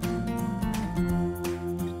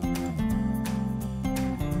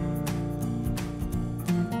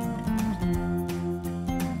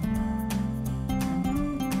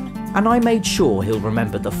 And I made sure he'll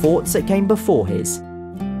remember the forts that came before his.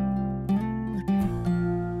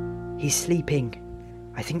 He's sleeping.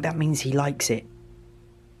 I think that means he likes it.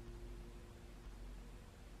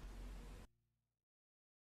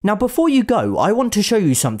 Now before you go, I want to show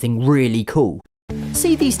you something really cool.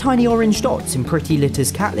 See these tiny orange dots in Pretty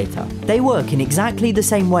Litter's cat litter? They work in exactly the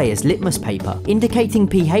same way as litmus paper, indicating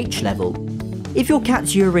pH level. If your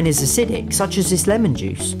cat's urine is acidic, such as this lemon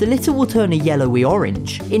juice, the litter will turn a yellowy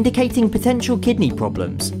orange, indicating potential kidney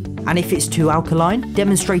problems. And if it's too alkaline,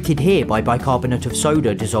 demonstrated here by bicarbonate of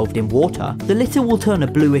soda dissolved in water, the litter will turn a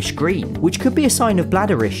bluish green, which could be a sign of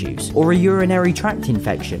bladder issues or a urinary tract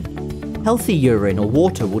infection. Healthy urine or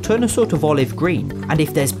water will turn a sort of olive green, and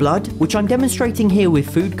if there's blood, which I'm demonstrating here with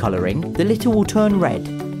food colouring, the litter will turn red.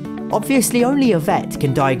 Obviously only a vet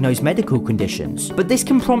can diagnose medical conditions, but this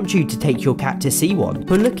can prompt you to take your cat to see one,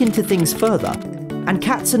 or look into things further. And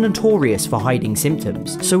cats are notorious for hiding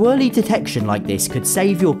symptoms, so early detection like this could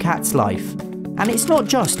save your cat's life. And it's not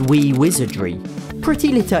just wee wizardry. Pretty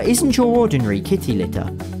Litter isn't your ordinary kitty litter.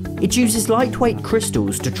 It uses lightweight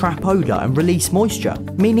crystals to trap odour and release moisture,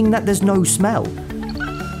 meaning that there's no smell.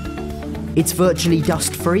 It's virtually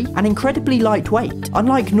dust-free and incredibly lightweight,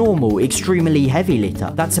 unlike normal, extremely heavy litter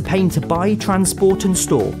that's a pain to buy, transport and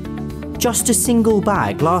store. Just a single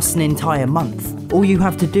bag lasts an entire month. All you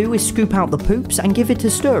have to do is scoop out the poops and give it a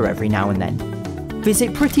stir every now and then.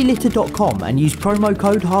 Visit prettylitter.com and use promo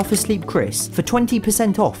code halfasleepchris for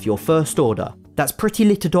 20% off your first order. That's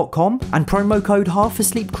prettylitter.com and promo code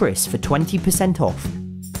halfasleepchris for 20% off.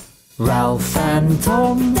 Ralph and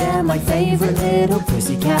Tom, they're my favourite little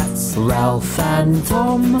pussycats. Ralph and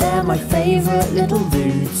Tom, they're my favourite little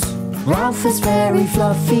dudes. Ralph has very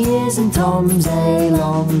fluffy ears and Tom's a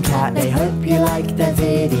long cat. They hope you like their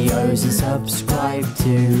videos and subscribe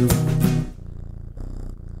too.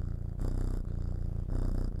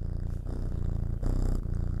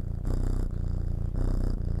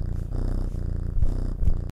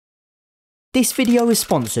 This video is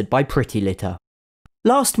sponsored by Pretty Litter.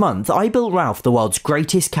 Last month, I built Ralph the world's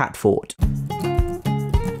greatest cat fort.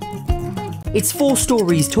 It's 4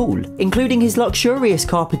 stories tall, including his luxurious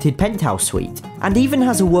carpeted penthouse suite, and even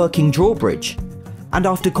has a working drawbridge. And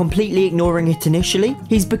after completely ignoring it initially,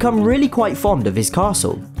 he's become really quite fond of his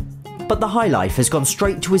castle. But the high life has gone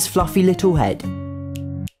straight to his fluffy little head.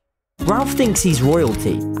 Ralph thinks he's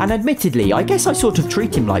royalty, and admittedly, I guess I sort of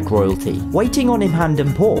treat him like royalty, waiting on him hand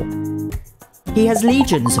and paw. He has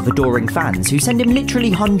legions of adoring fans who send him literally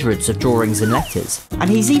hundreds of drawings and letters, and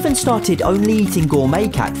he's even started only eating gourmet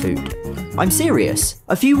cat food. I'm serious.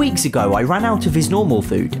 A few weeks ago I ran out of his normal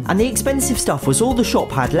food, and the expensive stuff was all the shop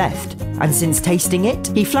had left, and since tasting it,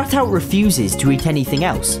 he flat out refuses to eat anything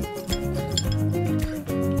else.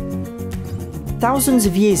 Thousands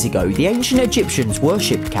of years ago, the ancient Egyptians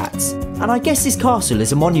worshipped cats, and I guess his castle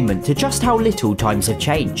is a monument to just how little times have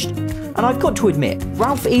changed. And I've got to admit,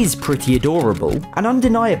 Ralph is pretty adorable, and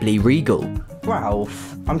undeniably regal.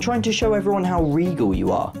 Ralph, I'm trying to show everyone how regal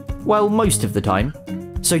you are. Well, most of the time.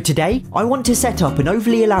 So today, I want to set up an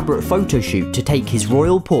overly elaborate photo shoot to take his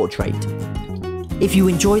royal portrait. If you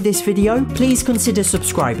enjoy this video, please consider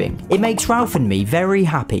subscribing. It makes Ralph and me very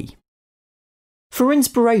happy. For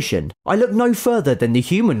inspiration, I look no further than the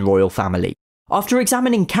human royal family. After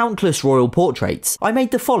examining countless royal portraits, I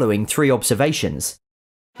made the following 3 observations.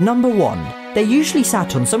 Number 1, they're usually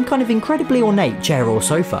sat on some kind of incredibly ornate chair or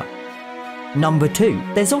sofa. Number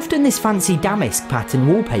 2, there's often this fancy damask pattern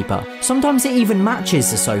wallpaper, sometimes it even matches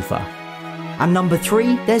the sofa. And number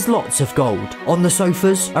 3, there's lots of gold. On the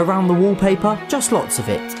sofas, around the wallpaper, just lots of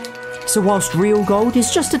it. So whilst real gold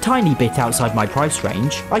is just a tiny bit outside my price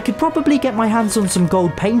range, I could probably get my hands on some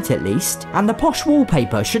gold paint at least, and the posh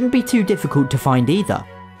wallpaper shouldn't be too difficult to find either.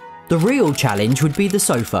 The real challenge would be the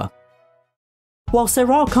sofa. Whilst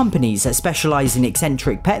there are companies that specialise in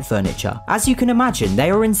eccentric pet furniture, as you can imagine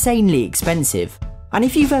they are insanely expensive. And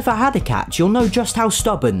if you've ever had a cat, you'll know just how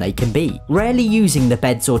stubborn they can be, rarely using the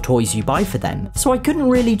beds or toys you buy for them, so I couldn't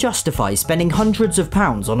really justify spending hundreds of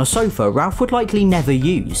pounds on a sofa Ralph would likely never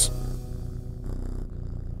use.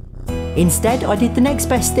 Instead, I did the next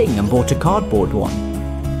best thing and bought a cardboard one.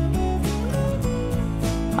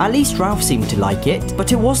 At least Ralph seemed to like it,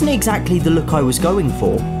 but it wasn't exactly the look I was going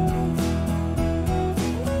for.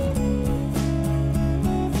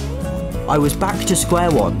 I was back to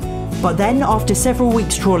square one. But then, after several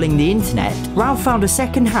weeks trawling the internet, Ralph found a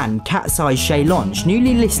second-hand cat-sized Shaylonge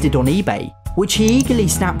newly listed on eBay, which he eagerly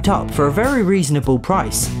snapped up for a very reasonable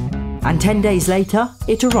price. And 10 days later,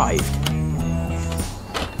 it arrived.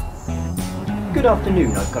 Good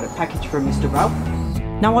afternoon, I've got a package from Mr. Ralph.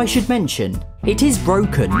 Now I should mention, it is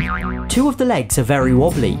broken. 2 of the legs are very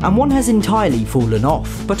wobbly, and one has entirely fallen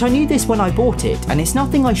off, but I knew this when I bought it, and it's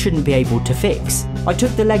nothing I shouldn't be able to fix. I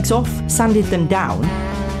took the legs off, sanded them down,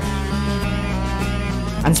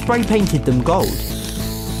 and spray painted them gold.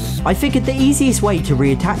 I figured the easiest way to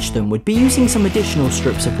reattach them would be using some additional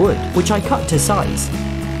strips of wood, which I cut to size.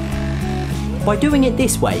 By doing it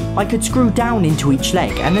this way, I could screw down into each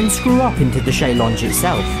leg and then screw up into the Shaylonge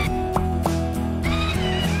itself.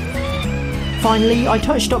 Finally, I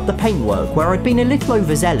touched up the paintwork where I'd been a little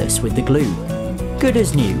overzealous with the glue. Good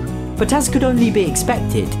as new, but as could only be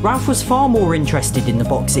expected, Ralph was far more interested in the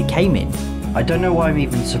box it came in. I don't know why I'm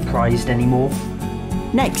even surprised anymore.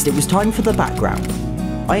 Next, it was time for the background.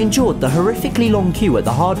 I endured the horrifically long queue at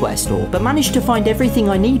the hardware store, but managed to find everything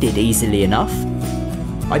I needed easily enough.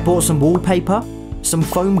 I bought some wallpaper, some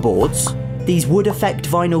foam boards, these wood effect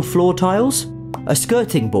vinyl floor tiles, a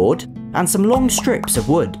skirting board, and some long strips of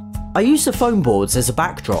wood. I used the foam boards as a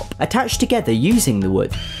backdrop, attached together using the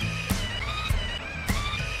wood.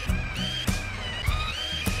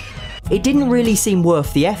 It didn't really seem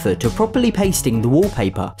worth the effort of properly pasting the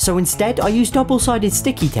wallpaper, so instead I used double-sided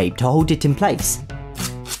sticky tape to hold it in place.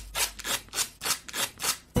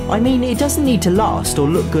 I mean, it doesn't need to last or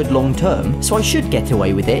look good long term, so I should get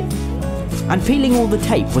away with it. And peeling all the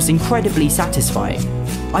tape was incredibly satisfying.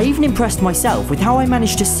 I even impressed myself with how I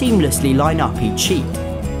managed to seamlessly line up each sheet.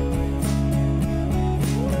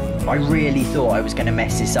 I really thought I was going to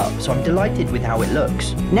mess this up, so I'm delighted with how it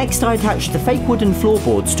looks. Next I attached the fake wooden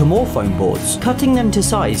floorboards to more foam boards, cutting them to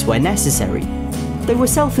size where necessary. They were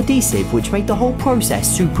self-adhesive, which made the whole process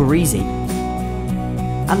super easy.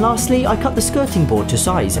 And lastly, I cut the skirting board to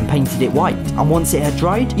size and painted it white, and once it had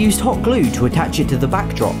dried, used hot glue to attach it to the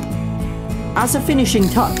backdrop. As a finishing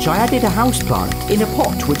touch, I added a houseplant in a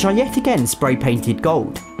pot which I yet again spray painted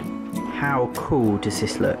gold. How cool does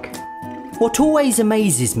this look? What always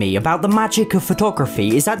amazes me about the magic of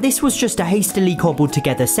photography is that this was just a hastily cobbled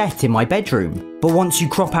together set in my bedroom. But once you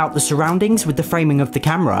crop out the surroundings with the framing of the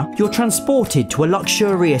camera, you're transported to a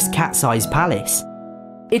luxurious cat-sized palace.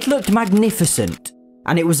 It looked magnificent,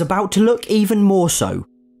 and it was about to look even more so.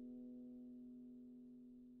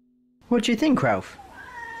 What do you think, Ralph?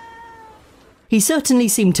 He certainly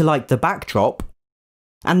seemed to like the backdrop.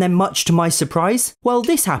 And then, much to my surprise, well,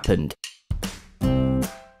 this happened.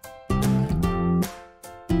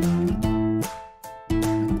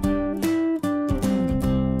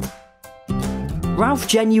 Ralph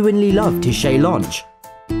genuinely loved his chaise lounge.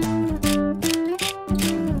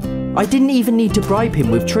 I didn't even need to bribe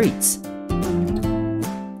him with treats.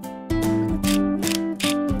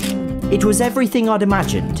 It was everything I'd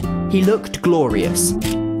imagined. He looked glorious.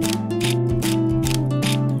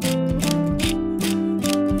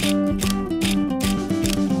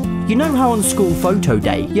 You know how on school photo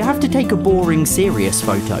day, you have to take a boring, serious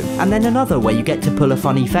photo, and then another where you get to pull a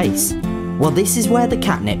funny face? Well, this is where the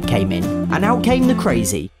catnip came in, and out came the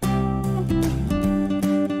crazy.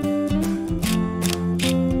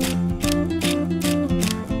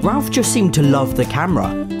 Ralph just seemed to love the camera,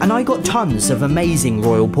 and I got tons of amazing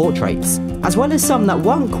royal portraits, as well as some that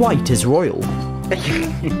weren't quite as royal.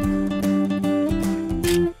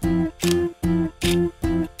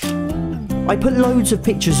 I put loads of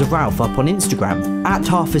pictures of Ralph up on Instagram,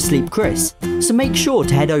 @HalfAsleepChris, so make sure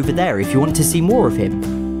to head over there if you want to see more of him.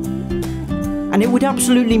 And it would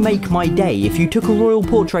absolutely make my day if you took a royal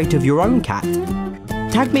portrait of your own cat.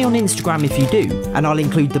 Tag me on Instagram if you do, and I'll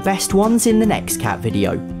include the best ones in the next cat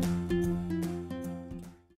video.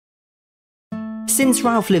 Since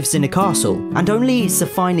Ralph lives in a castle, and only eats the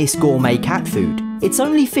finest gourmet cat food, it's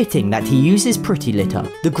only fitting that he uses Pretty Litter,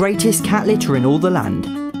 the greatest cat litter in all the land.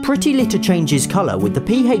 Pretty Litter changes colour with the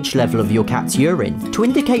pH level of your cat's urine to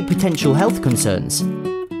indicate potential health concerns.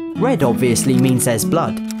 Red obviously means there's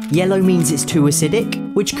blood, yellow means it's too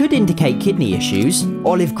acidic, which could indicate kidney issues,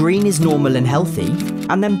 olive green is normal and healthy,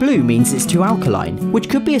 and then blue means it's too alkaline, which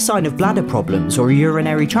could be a sign of bladder problems or a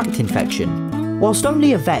urinary tract infection. Whilst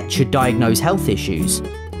only a vet should diagnose health issues,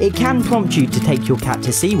 it can prompt you to take your cat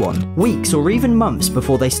to see one, weeks or even months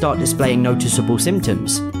before they start displaying noticeable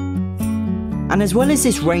symptoms. And as well as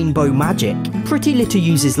this rainbow magic, Pretty Litter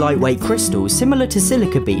uses lightweight crystals similar to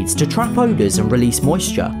silica beads to trap odours and release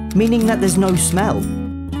moisture, meaning that there's no smell.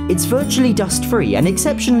 It's virtually dust-free and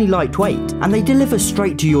exceptionally lightweight, and they deliver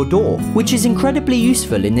straight to your door, which is incredibly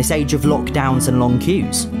useful in this age of lockdowns and long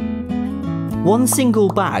queues. One single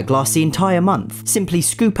bag lasts the entire month. Simply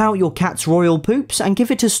scoop out your cat's royal poops and give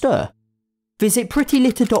it a stir. Visit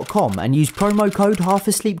prettylitter.com and use promo code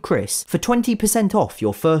HalfAsleepChris for 20% off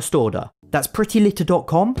your first order. That's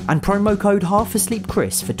prettylitter.com and promo code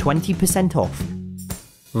HalfAsleepChris for 20% off.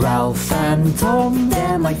 Ralph and Tom,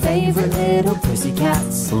 they're my favourite little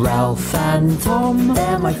pussycats. Ralph and Tom,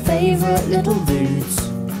 they're my favourite little dudes.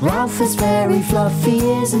 Ralph has very fluffy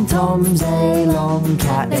ears and Tom's a long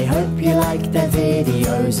cat. They hope you like their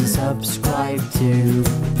videos and subscribe too.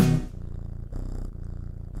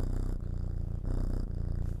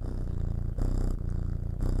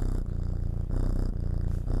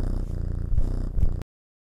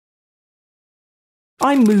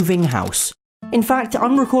 I'm moving house. In fact,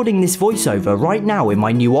 I'm recording this voiceover right now in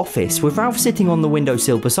my new office with Ralph sitting on the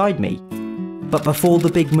windowsill beside me. But before the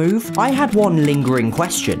big move, I had one lingering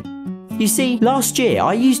question. You see, last year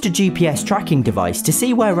I used a GPS tracking device to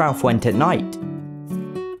see where Ralph went at night.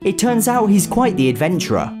 It turns out he's quite the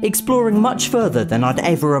adventurer, exploring much further than I'd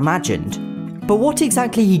ever imagined. But what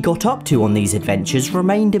exactly he got up to on these adventures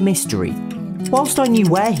remained a mystery. Whilst I knew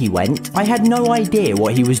where he went, I had no idea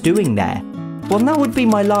what he was doing there. Well, now would be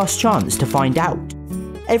my last chance to find out.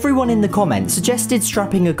 Everyone in the comments suggested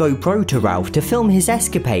strapping a GoPro to Ralph to film his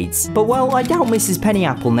escapades, but well, I doubt Mrs.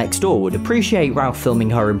 Pennyapple next door would appreciate Ralph filming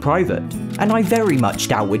her in private, and I very much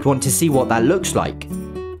doubt we'd want to see what that looks like.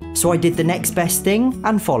 So I did the next best thing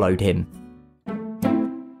and followed him.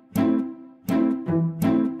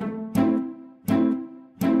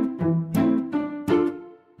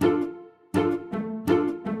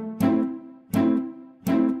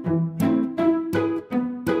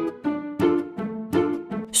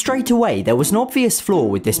 Straight away there was an obvious flaw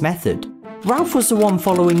with this method. Ralph was the one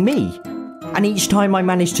following me, and each time I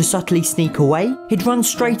managed to subtly sneak away, he'd run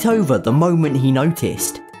straight over the moment he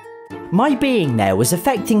noticed. My being there was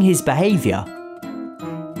affecting his behaviour.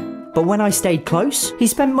 But when I stayed close, he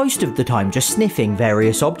spent most of the time just sniffing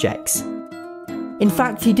various objects. In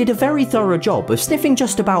fact, he did a very thorough job of sniffing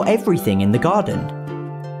just about everything in the garden.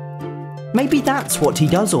 Maybe that's what he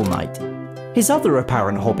does all night. His other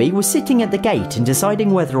apparent hobby was sitting at the gate and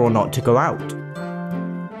deciding whether or not to go out.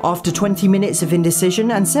 After 20 minutes of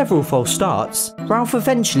indecision and several false starts, Ralph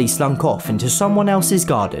eventually slunk off into someone else's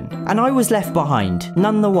garden, and I was left behind,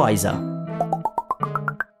 none the wiser.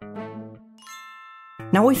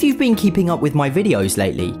 Now, if you've been keeping up with my videos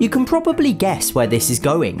lately, you can probably guess where this is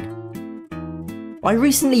going. I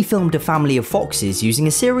recently filmed a family of foxes using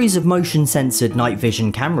a series of motion-censored night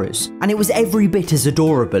vision cameras, and it was every bit as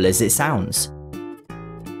adorable as it sounds.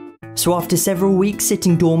 So after several weeks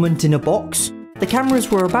sitting dormant in a box, the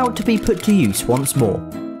cameras were about to be put to use once more.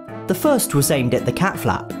 The first was aimed at the cat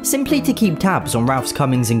flap, simply to keep tabs on Ralph's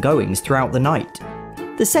comings and goings throughout the night.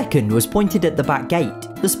 The second was pointed at the back gate,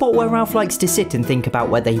 the spot where Ralph likes to sit and think about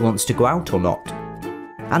whether he wants to go out or not.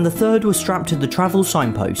 And the third was strapped to the travel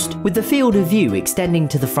signpost, with the field of view extending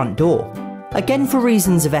to the front door. Again, for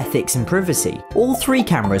reasons of ethics and privacy, all three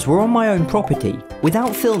cameras were on my own property,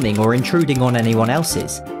 without filming or intruding on anyone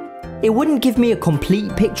else's. It wouldn't give me a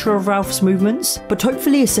complete picture of Ralph's movements, but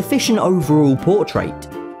hopefully a sufficient overall portrait.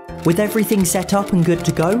 With everything set up and good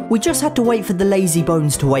to go, we just had to wait for the lazy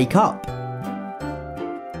bones to wake up.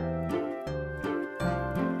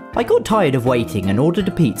 I got tired of waiting and ordered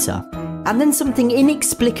a pizza, and then something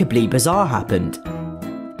inexplicably bizarre happened.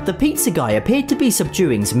 The pizza guy appeared to be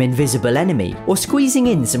subduing some invisible enemy, or squeezing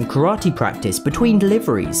in some karate practice between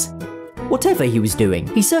deliveries. Whatever he was doing,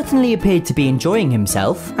 he certainly appeared to be enjoying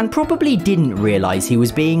himself, and probably didn't realise he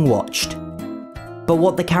was being watched. But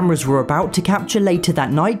what the cameras were about to capture later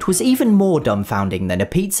that night was even more dumbfounding than a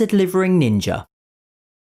pizza delivering ninja.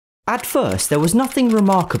 At first, there was nothing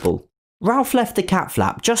remarkable. Ralph left the cat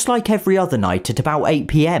flap just like every other night at about 8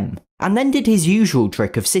 PM, and then did his usual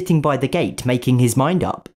trick of sitting by the gate making his mind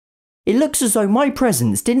up. It looks as though my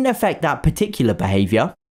presence didn't affect that particular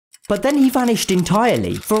behaviour, but then he vanished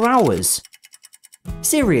entirely, for hours.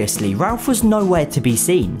 Seriously, Ralph was nowhere to be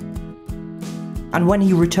seen. And when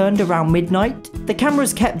he returned around midnight, the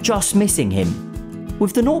cameras kept just missing him.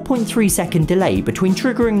 With the 0.3 second delay between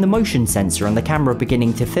triggering the motion sensor and the camera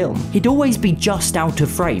beginning to film, he'd always be just out of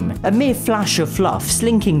frame, a mere flash of fluff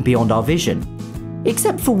slinking beyond our vision.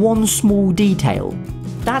 Except for one small detail.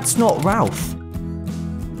 That's not Ralph.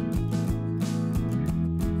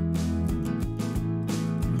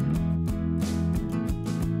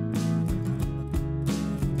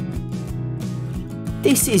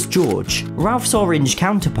 This is George, Ralph's orange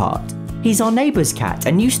counterpart. He's our neighbour's cat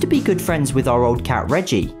and used to be good friends with our old cat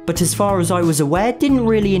Reggie, but as far as I was aware didn't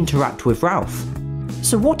really interact with Ralph.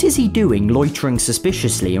 So what is he doing loitering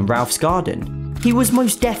suspiciously in Ralph's garden? He was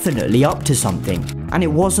most definitely up to something, and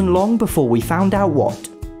it wasn't long before we found out what.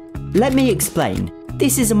 Let me explain.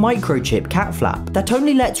 This is a microchip cat flap that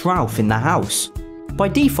only lets Ralph in the house. By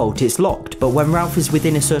default it's locked, but when Ralph is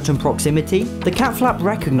within a certain proximity, the cat flap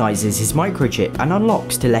recognises his microchip and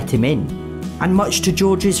unlocks to let him in. And much to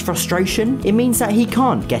George's frustration, it means that he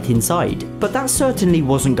can't get inside, but that certainly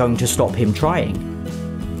wasn't going to stop him trying.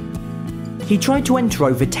 He tried to enter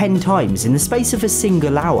over 10 times in the space of a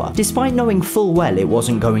single hour, despite knowing full well it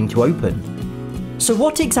wasn't going to open. So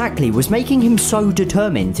what exactly was making him so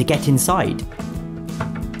determined to get inside?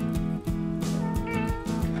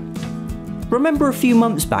 Remember a few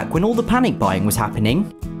months back when all the panic buying was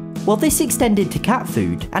happening? Well, this extended to cat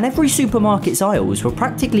food, and every supermarket's aisles were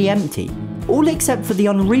practically empty. All except for the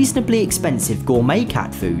unreasonably expensive gourmet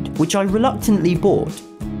cat food, which I reluctantly bought.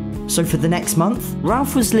 So for the next month,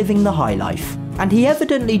 Ralph was living the high life, and he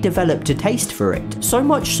evidently developed a taste for it, so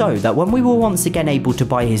much so that when we were once again able to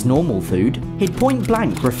buy his normal food, he'd point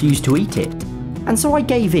blank refused to eat it. And so I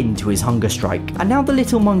gave in to his hunger strike, and now the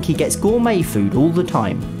little monkey gets gourmet food all the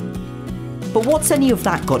time. But what's any of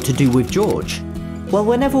that got to do with George? Well,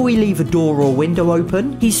 whenever we leave a door or window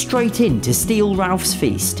open, he's straight in to steal Ralph's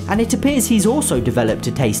feast, and it appears he's also developed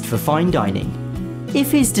a taste for fine dining.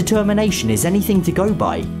 If his determination is anything to go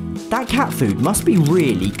by, that cat food must be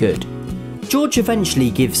really good. George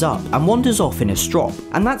eventually gives up and wanders off in a strop,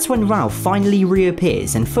 and that's when Ralph finally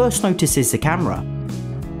reappears and first notices the camera.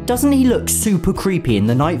 Doesn't he look super creepy in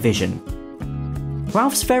the night vision?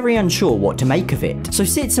 Ralph's very unsure what to make of it, so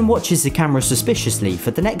sits and watches the camera suspiciously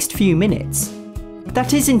for the next few minutes.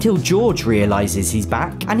 That is until George realises he's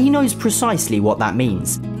back, and he knows precisely what that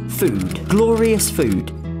means. Food. Glorious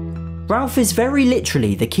food. Ralph is very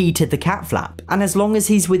literally the key to the cat flap, and as long as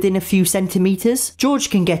he's within a few centimetres, George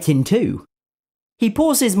can get in too. He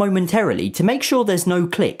pauses momentarily to make sure there's no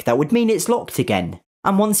click that would mean it's locked again,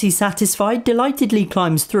 and once he's satisfied, delightedly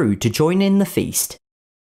climbs through to join in the feast.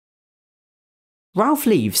 Ralph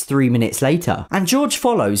leaves 3 minutes later, and George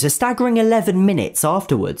follows a staggering 11 minutes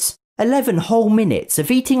afterwards. 11 whole minutes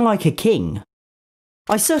of eating like a king.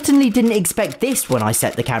 I certainly didn't expect this when I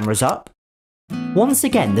set the cameras up. Once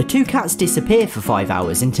again, the two cats disappear for 5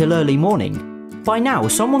 hours until early morning. By now,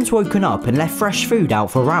 someone's woken up and left fresh food out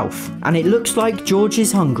for Ralph, and it looks like George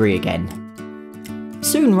is hungry again.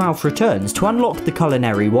 Soon Ralph returns to unlock the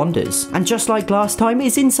culinary wonders, and just like last time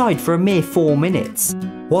is inside for a mere 4 minutes,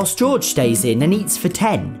 whilst George stays in and eats for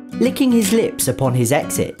 10, licking his lips upon his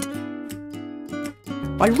exit.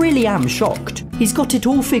 I really am shocked. He's got it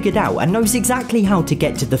all figured out and knows exactly how to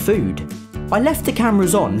get to the food. I left the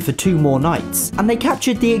cameras on for 2 more nights, and they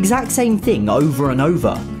captured the exact same thing over and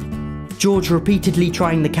over. George repeatedly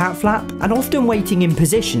trying the cat flap, and often waiting in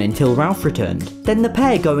position until Ralph returned, then the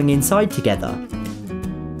pair going inside together.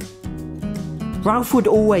 Ralph would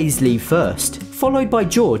always leave first, followed by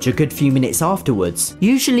George a good few minutes afterwards,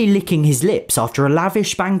 usually licking his lips after a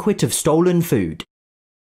lavish banquet of stolen food.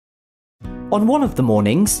 On one of the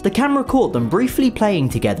mornings, the camera caught them briefly playing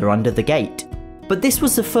together under the gate, but this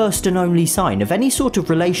was the first and only sign of any sort of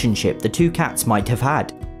relationship the two cats might have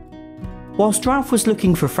had. Whilst Ralph was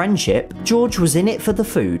looking for friendship, George was in it for the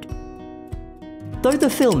food. Though the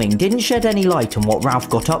filming didn't shed any light on what Ralph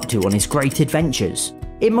got up to on his great adventures,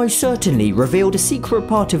 it most certainly revealed a secret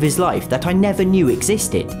part of his life that I never knew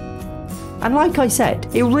existed. And like I said,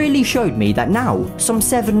 it really showed me that now, some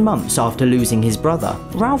 7 months after losing his brother,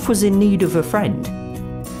 Ralph was in need of a friend.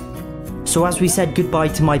 So as we said goodbye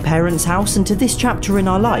to my parents' house and to this chapter in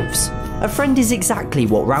our lives, a friend is exactly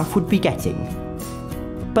what Ralph would be getting.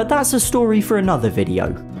 But that's a story for another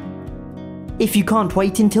video. If you can't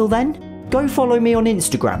wait until then, go follow me on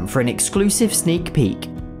Instagram for an exclusive sneak peek.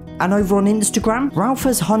 And over on Instagram, Ralph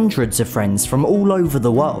has hundreds of friends from all over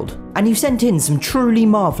the world, and you sent in some truly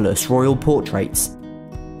marvellous royal portraits.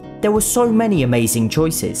 There were so many amazing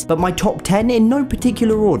choices, but my top 10 in no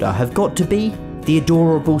particular order have got to be the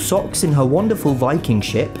adorable Socks in her wonderful Viking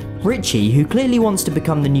ship, Richie who clearly wants to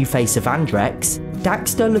become the new face of Andrex,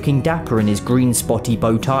 Daxter looking dapper in his green spotty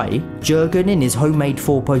bow tie, Jurgen in his homemade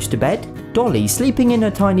 4-poster bed, Dolly sleeping in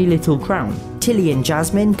her tiny little crown, Tilly and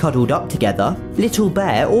Jasmine cuddled up together, Little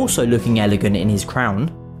Bear also looking elegant in his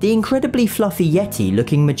crown, the incredibly fluffy Yeti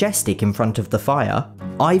looking majestic in front of the fire,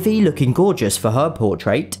 Ivy looking gorgeous for her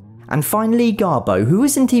portrait, and finally Garbo, who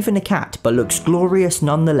isn't even a cat but looks glorious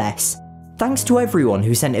nonetheless. Thanks to everyone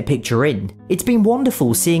who sent a picture in. It's been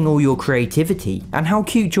wonderful seeing all your creativity and how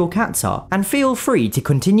cute your cats are, and feel free to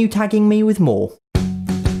continue tagging me with more.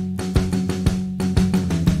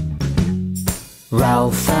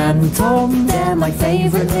 Ralph and Tom, they're my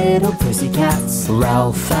favourite little pussycats.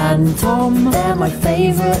 Ralph and Tom, they're my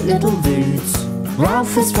favourite little dudes.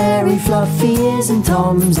 Ralph has very fluffy ears and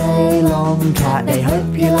Tom's a long cat. They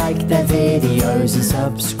hope you like their videos and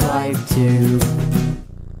subscribe too.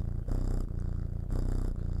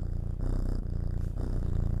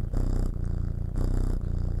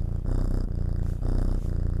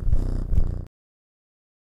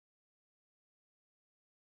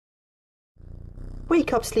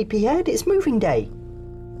 Wake up, sleepyhead, it's moving day.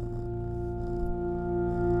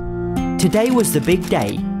 Today was the big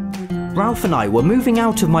day. Ralph and I were moving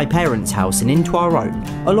out of my parents' house and into our own,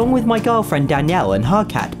 along with my girlfriend Danielle and her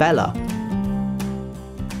cat Bella.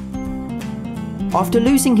 After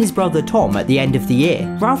losing his brother Tom at the end of the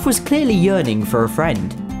year, Ralph was clearly yearning for a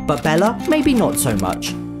friend, but Bella maybe not so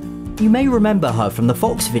much. You may remember her from the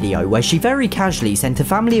fox video where she very casually sent a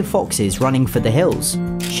family of foxes running for the hills.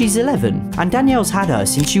 She's 11, and Danielle's had her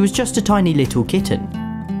since she was just a tiny little kitten.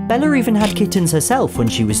 Bella even had kittens herself when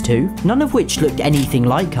she was 2, none of which looked anything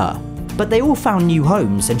like her. But they all found new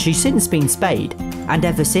homes and she's since been spayed. And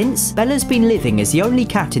ever since, Bella's been living as the only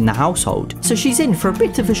cat in the household, so she's in for a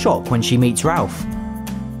bit of a shock when she meets Ralph.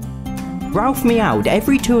 Ralph meowed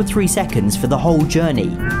every 2 or 3 seconds for the whole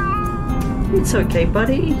journey. It's okay,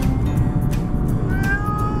 buddy.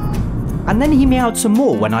 And then he meowed some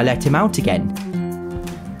more when I let him out again.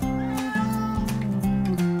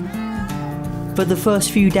 For the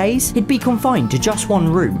first few days, he'd be confined to just one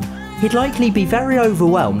room. He'd likely be very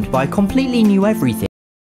overwhelmed by a completely new everything.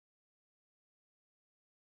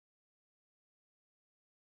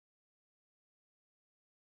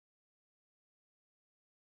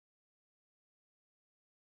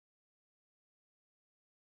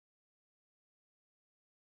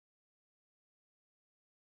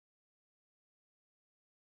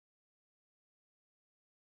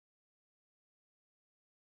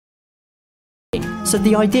 so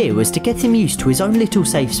the idea was to get him used to his own little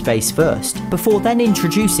safe space first, before then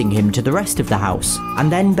introducing him to the rest of the house, and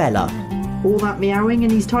then Bella. All that meowing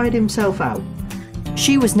and he's tired himself out.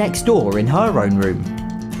 She was next door in her own room.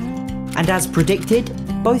 And as predicted,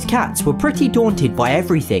 both cats were pretty daunted by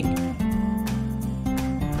everything.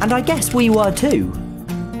 And I guess we were too.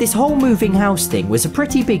 This whole moving house thing was a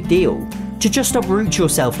pretty big deal. To just uproot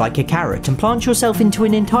yourself like a carrot and plant yourself into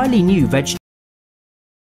an entirely new vegetable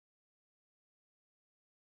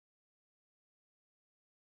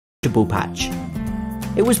patch.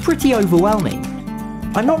 It was pretty overwhelming.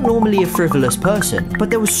 I'm not normally a frivolous person, but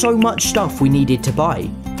there was so much stuff we needed to buy.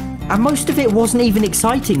 And most of it wasn't even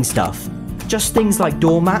exciting stuff. Just things like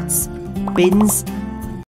doormats, bins,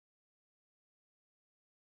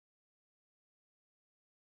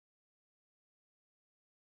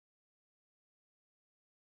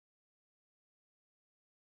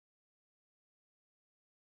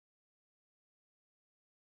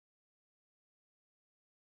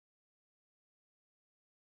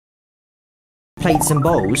 plates and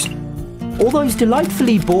bowls, all those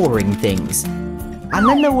delightfully boring things. And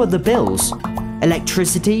then there were the bills.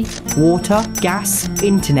 Electricity, water, gas,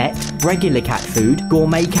 internet, regular cat food,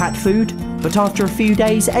 gourmet cat food. But after a few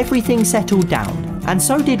days everything settled down, and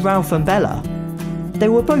so did Ralph and Bella. They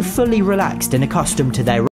were both fully relaxed and accustomed to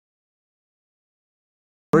their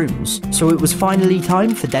rooms, so it was finally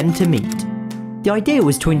time for them to meet. The idea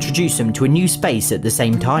was to introduce them to a new space at the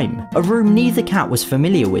same time, a room neither cat was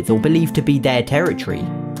familiar with or believed to be their territory.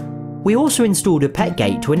 We also installed a pet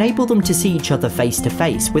gate to enable them to see each other face to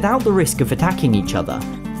face without the risk of attacking each other.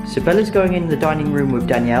 So Bella's going in the dining room with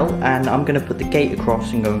Danielle, and I'm going to put the gate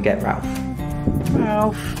across and go and get Ralph.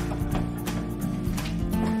 Ralph.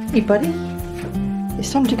 Hey buddy.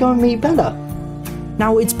 It's time to go and meet Bella.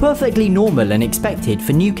 Now, it's perfectly normal and expected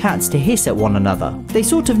for new cats to hiss at one another. They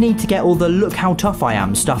sort of need to get all the "look how tough I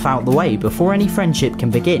am" stuff out the way before any friendship can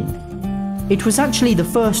begin. It was actually the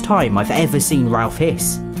first time I've ever seen Ralph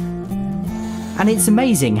hiss. And it's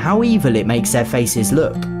amazing how evil it makes their faces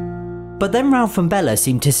look. But then Ralph and Bella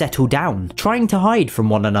seemed to settle down, trying to hide from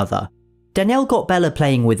one another. Danielle got Bella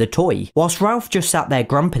playing with a toy, whilst Ralph just sat there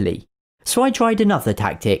grumpily. So I tried another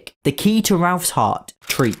tactic, the key to Ralph's heart,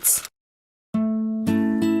 treats.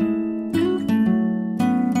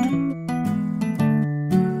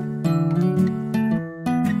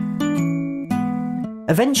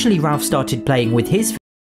 Eventually Ralph started playing with his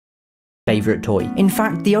favourite toy. In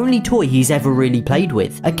fact, the only toy he's ever really played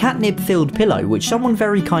with, a catnip-filled pillow which someone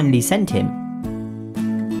very kindly sent him.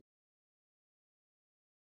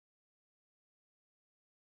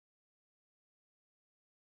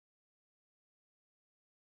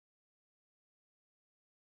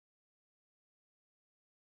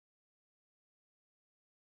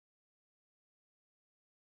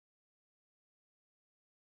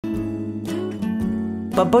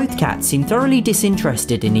 But both cats seemed thoroughly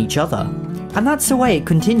disinterested in each other, and that's the way it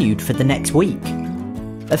continued for the next week.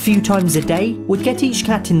 A few times a day, we'd get each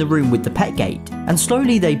cat in the room with the pet gate, and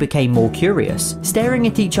slowly they became more curious, staring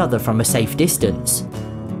at each other from a safe distance.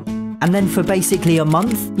 And then for basically a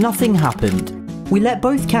month, nothing happened. We let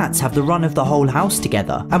both cats have the run of the whole house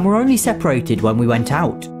together, and were only separated when we went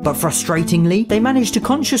out. But frustratingly, they managed to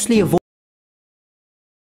consciously avoid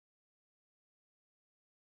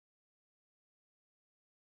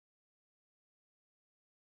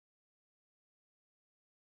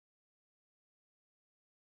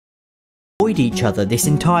each other this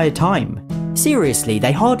entire time. Seriously,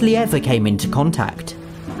 they hardly ever came into contact.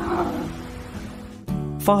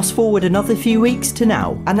 Fast forward another few weeks to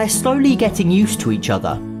now, and they're slowly getting used to each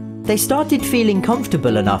other. They started feeling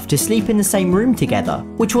comfortable enough to sleep in the same room together,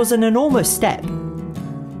 which was an enormous step.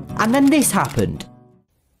 And then this happened.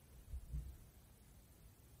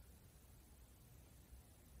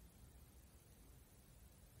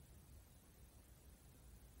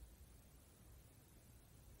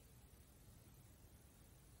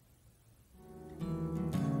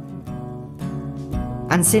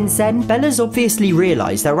 And since then, Bella's obviously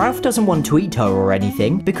realised that Ralph doesn't want to eat her or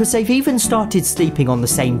anything, because they've even started sleeping on the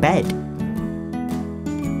same bed.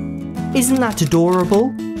 Isn't that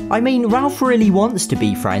adorable? I mean, Ralph really wants to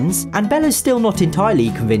be friends, and Bella's still not entirely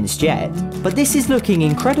convinced yet, but this is looking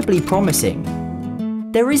incredibly promising.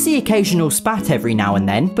 There is the occasional spat every now and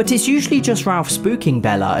then, but it's usually just Ralph spooking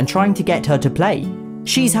Bella and trying to get her to play.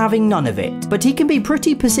 She's having none of it, but he can be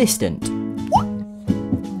pretty persistent.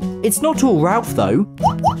 It's not all Ralph though.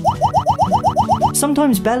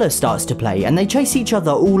 Sometimes Bella starts to play and they chase each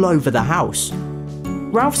other all over the house.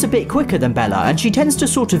 Ralph's a bit quicker than Bella and she tends to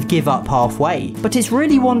sort of give up halfway, but it's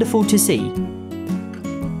really wonderful to see.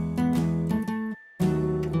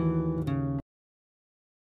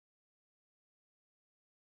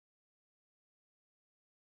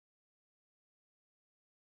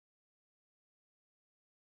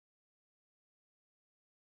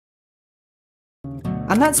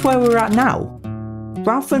 And that's where we're at now.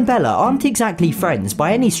 Ralph and Bella aren't exactly friends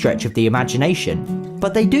by any stretch of the imagination,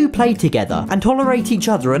 but they do play together and tolerate each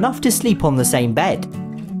other enough to sleep on the same bed.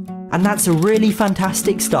 And that's a really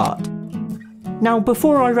fantastic start. Now,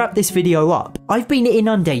 before I wrap this video up, I've been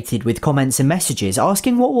inundated with comments and messages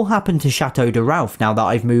asking what will happen to Chateau de Ralph now that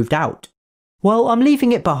I've moved out. Well, I'm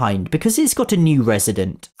leaving it behind because it's got a new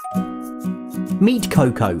resident. Meet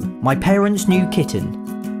Coco, my parents' new kitten.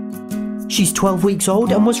 She's 12 weeks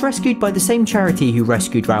old and was rescued by the same charity who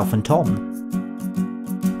rescued Ralph and Tom.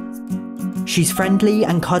 She's friendly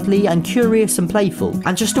and cuddly and curious and playful,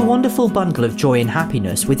 and just a wonderful bundle of joy and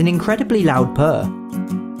happiness with an incredibly loud purr.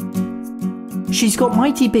 She's got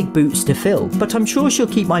mighty big boots to fill, but I'm sure she'll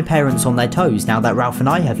keep my parents on their toes now that Ralph and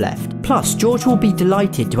I have left. Plus, George will be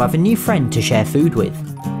delighted to have a new friend to share food with.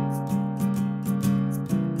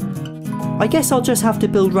 I guess I'll just have to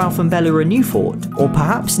build Ralph and Bella a new fort, or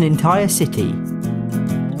perhaps an entire city.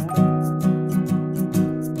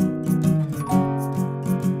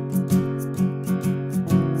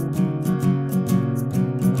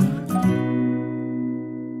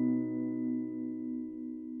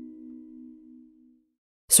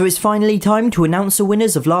 So it's finally time to announce the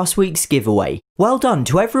winners of last week's giveaway. Well done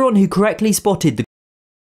to everyone who correctly spotted the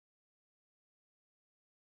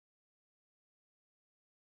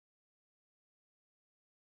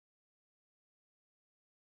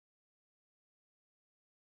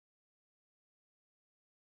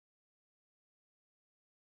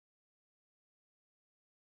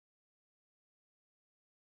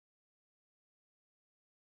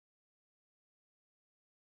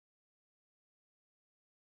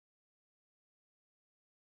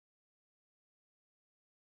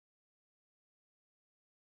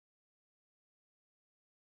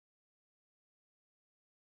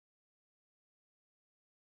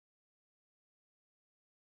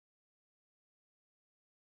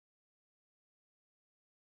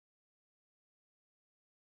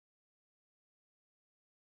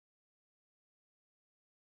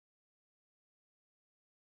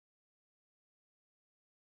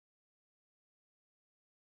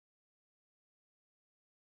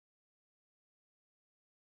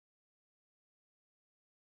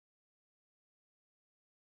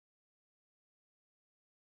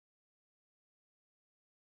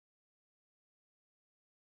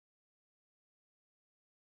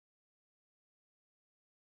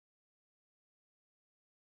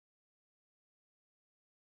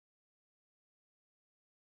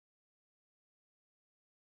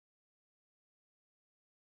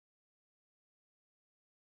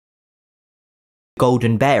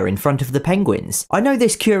golden bear in front of the penguins. I know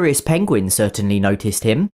this curious penguin certainly noticed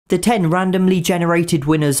him. The 10 randomly generated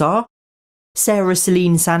winners are Sarah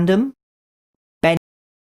Celine Sandham, Ben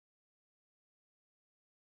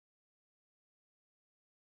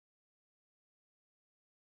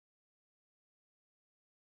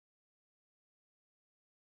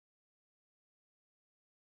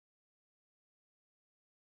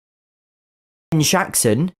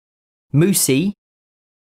Jackson, Moosey,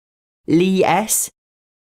 Lee S,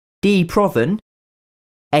 Dee Proven,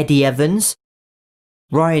 Eddie Evans,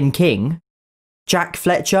 Ryan King, Jack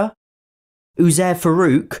Fletcher, Uzair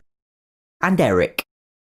Farouk, and Eric.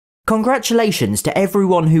 Congratulations to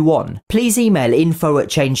everyone who won. Please email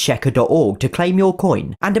info@changechecker.org to claim your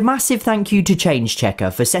coin, and a massive thank you to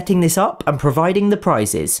ChangeChecker for setting this up and providing the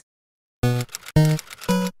prizes.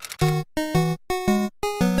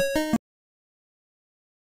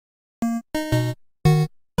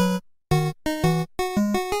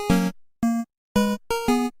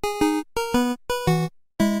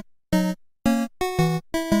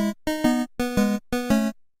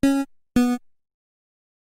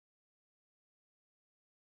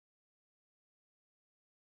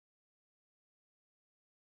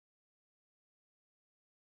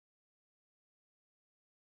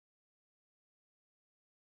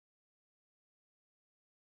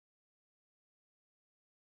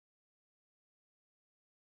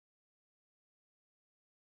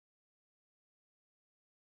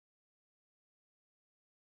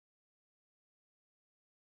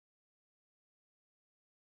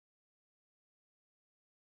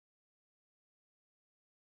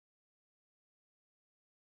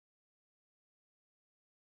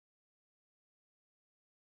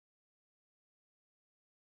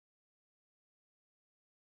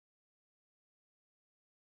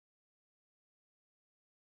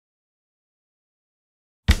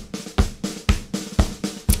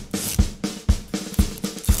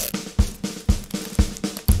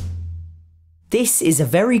 This is a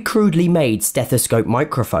very crudely made stethoscope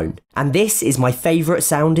microphone, and this is my favourite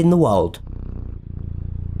sound in the world.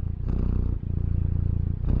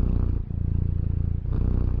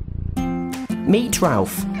 Meet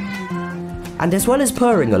Ralph. And as well as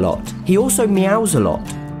purring a lot, he also meows a lot.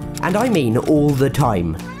 And I mean all the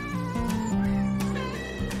time.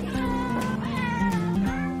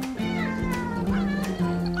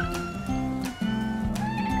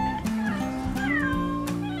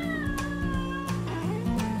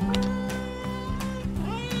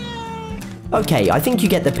 Okay, I think you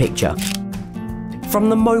get the picture. From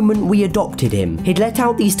the moment we adopted him, he'd let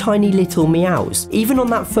out these tiny little meows, even on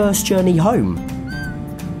that first journey home.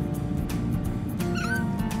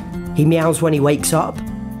 He meows when he wakes up.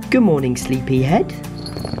 Good morning, sleepyhead.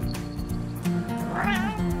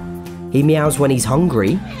 He meows when he's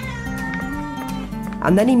hungry.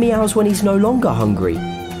 And then he meows when he's no longer hungry.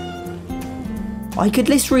 I could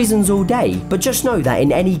list reasons all day, but just know that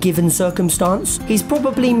in any given circumstance, he's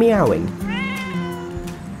probably meowing.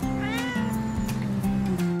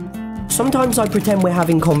 Sometimes I pretend we're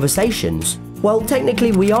having conversations. Well,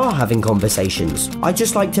 technically we are having conversations. I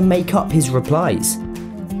just like to make up his replies.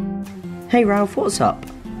 Hey Ralph, what's up?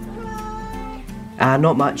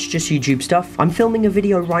 Not much, just YouTube stuff. I'm filming a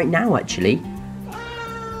video right now, actually.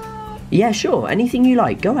 Yeah, sure, anything you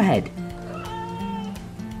like, go ahead.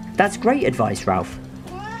 That's great advice, Ralph.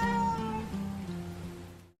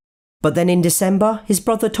 But then in December, his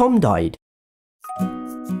brother Tom died.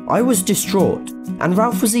 I was distraught, and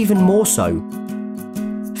Ralph was even more so.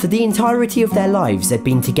 For the entirety of their lives they'd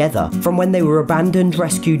been together, from when they were abandoned,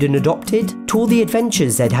 rescued and adopted, to all the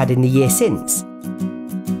adventures they'd had in the year since.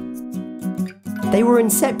 They were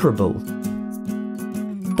inseparable.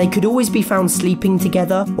 They could always be found sleeping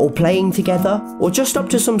together, or playing together, or just up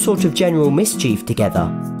to some sort of general mischief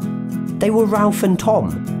together. They were Ralph and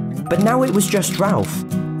Tom, but now it was just Ralph.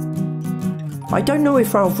 I don't know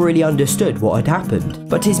if Ralph really understood what had happened,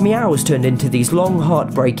 but his meows turned into these long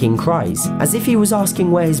heartbreaking cries, as if he was asking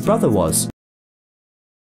where his brother was.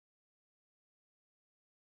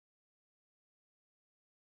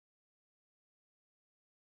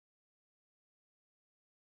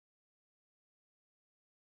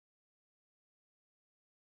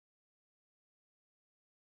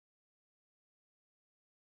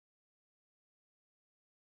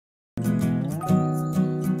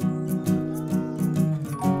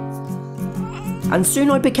 And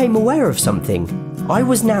soon I became aware of something. I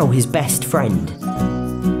was now his best friend.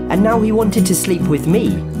 And now he wanted to sleep with me,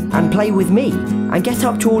 and play with me, and get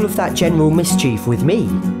up to all of that general mischief with me.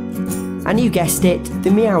 And you guessed it,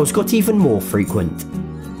 the meows got even more frequent.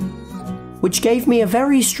 Which gave me a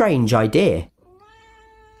very strange idea.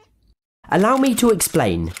 Allow me to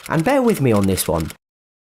explain, and bear with me on this one.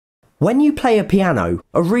 When you play a piano,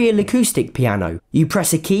 a real acoustic piano, you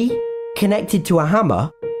press a key, connected to a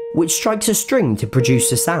hammer, which strikes a string to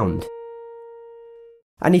produce a sound.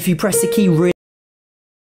 And if you press the key really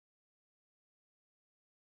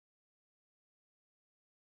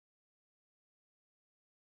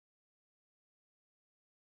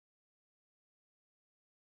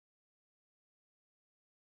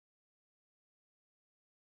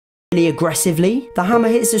aggressively, the hammer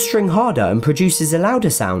hits the string harder and produces a louder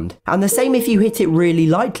sound, and the same if you hit it really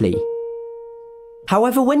lightly.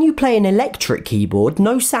 However, when you play an electric keyboard,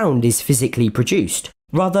 no sound is physically produced.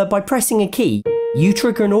 Rather, by pressing a key, you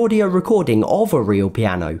trigger an audio recording of a real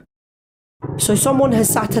piano. So someone has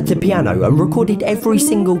sat at a piano and recorded every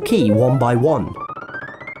single key one by one.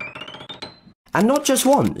 And not just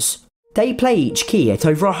once. They play each key at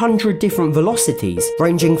over 100 different velocities,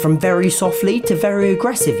 ranging from very softly to very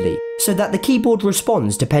aggressively, so that the keyboard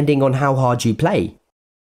responds depending on how hard you play.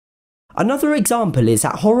 Another example is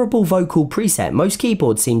that horrible vocal preset most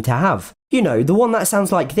keyboards seem to have. You know, the one that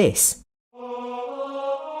sounds like this.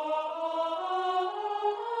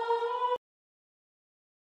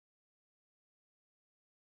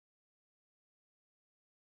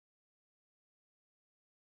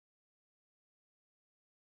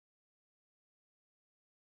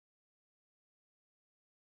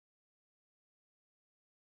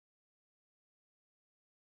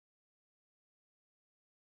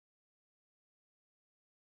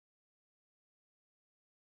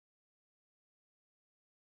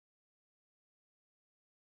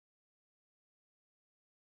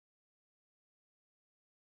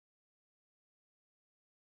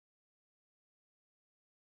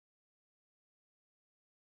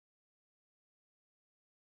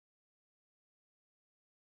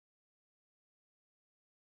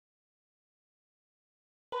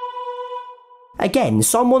 Again,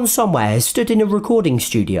 someone somewhere has stood in a recording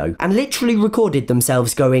studio and literally recorded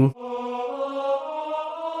themselves going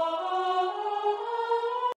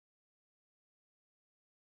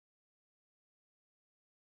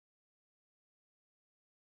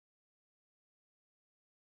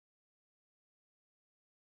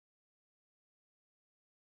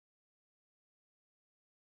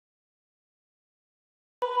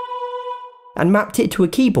and mapped it to a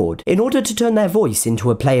keyboard in order to turn their voice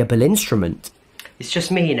into a playable instrument. It's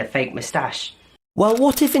just me and a fake moustache. Well,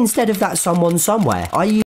 what if instead of that someone somewhere,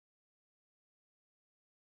 I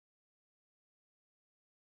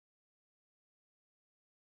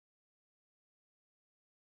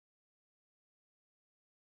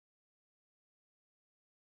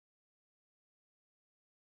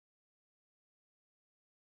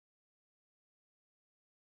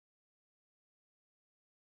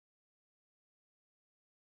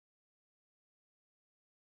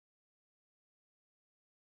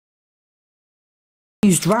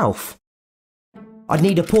used Ralph? I'd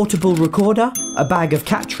need a portable recorder, a bag of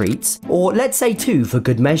cat treats, or let's say 2 for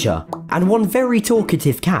good measure, and one very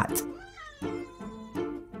talkative cat.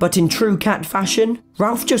 But in true cat fashion,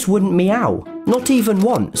 Ralph just wouldn't meow, not even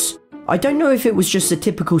once. I don't know if it was just a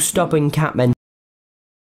typical stubborn cat mentality.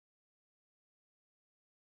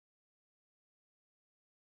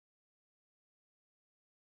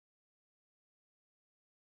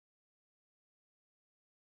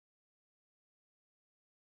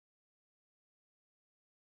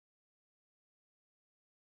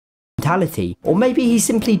 Or maybe he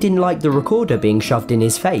simply didn't like the recorder being shoved in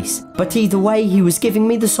his face, but either way he was giving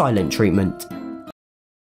me the silent treatment.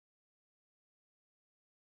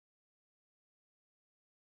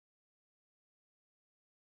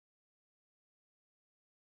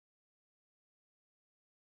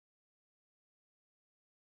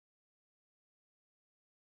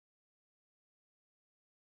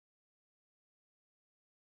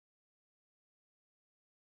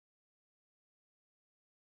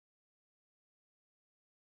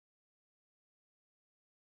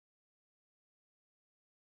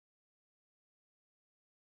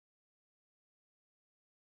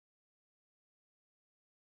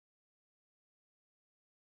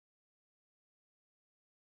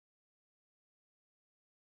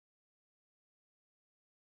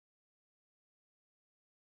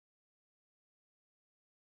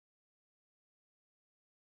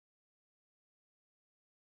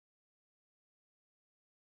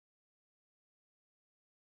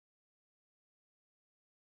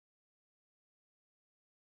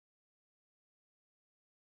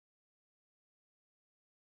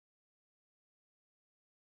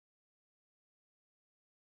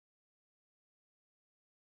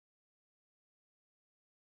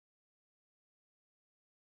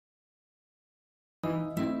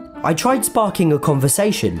 I tried sparking a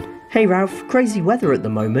conversation. Hey Ralph, crazy weather at the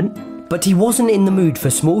moment. But he wasn't in the mood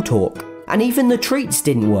for small talk. And even the treats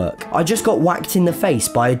didn't work. I just got whacked in the face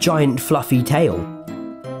by a giant fluffy tail.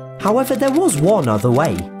 However, there was one other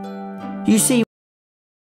way. You see,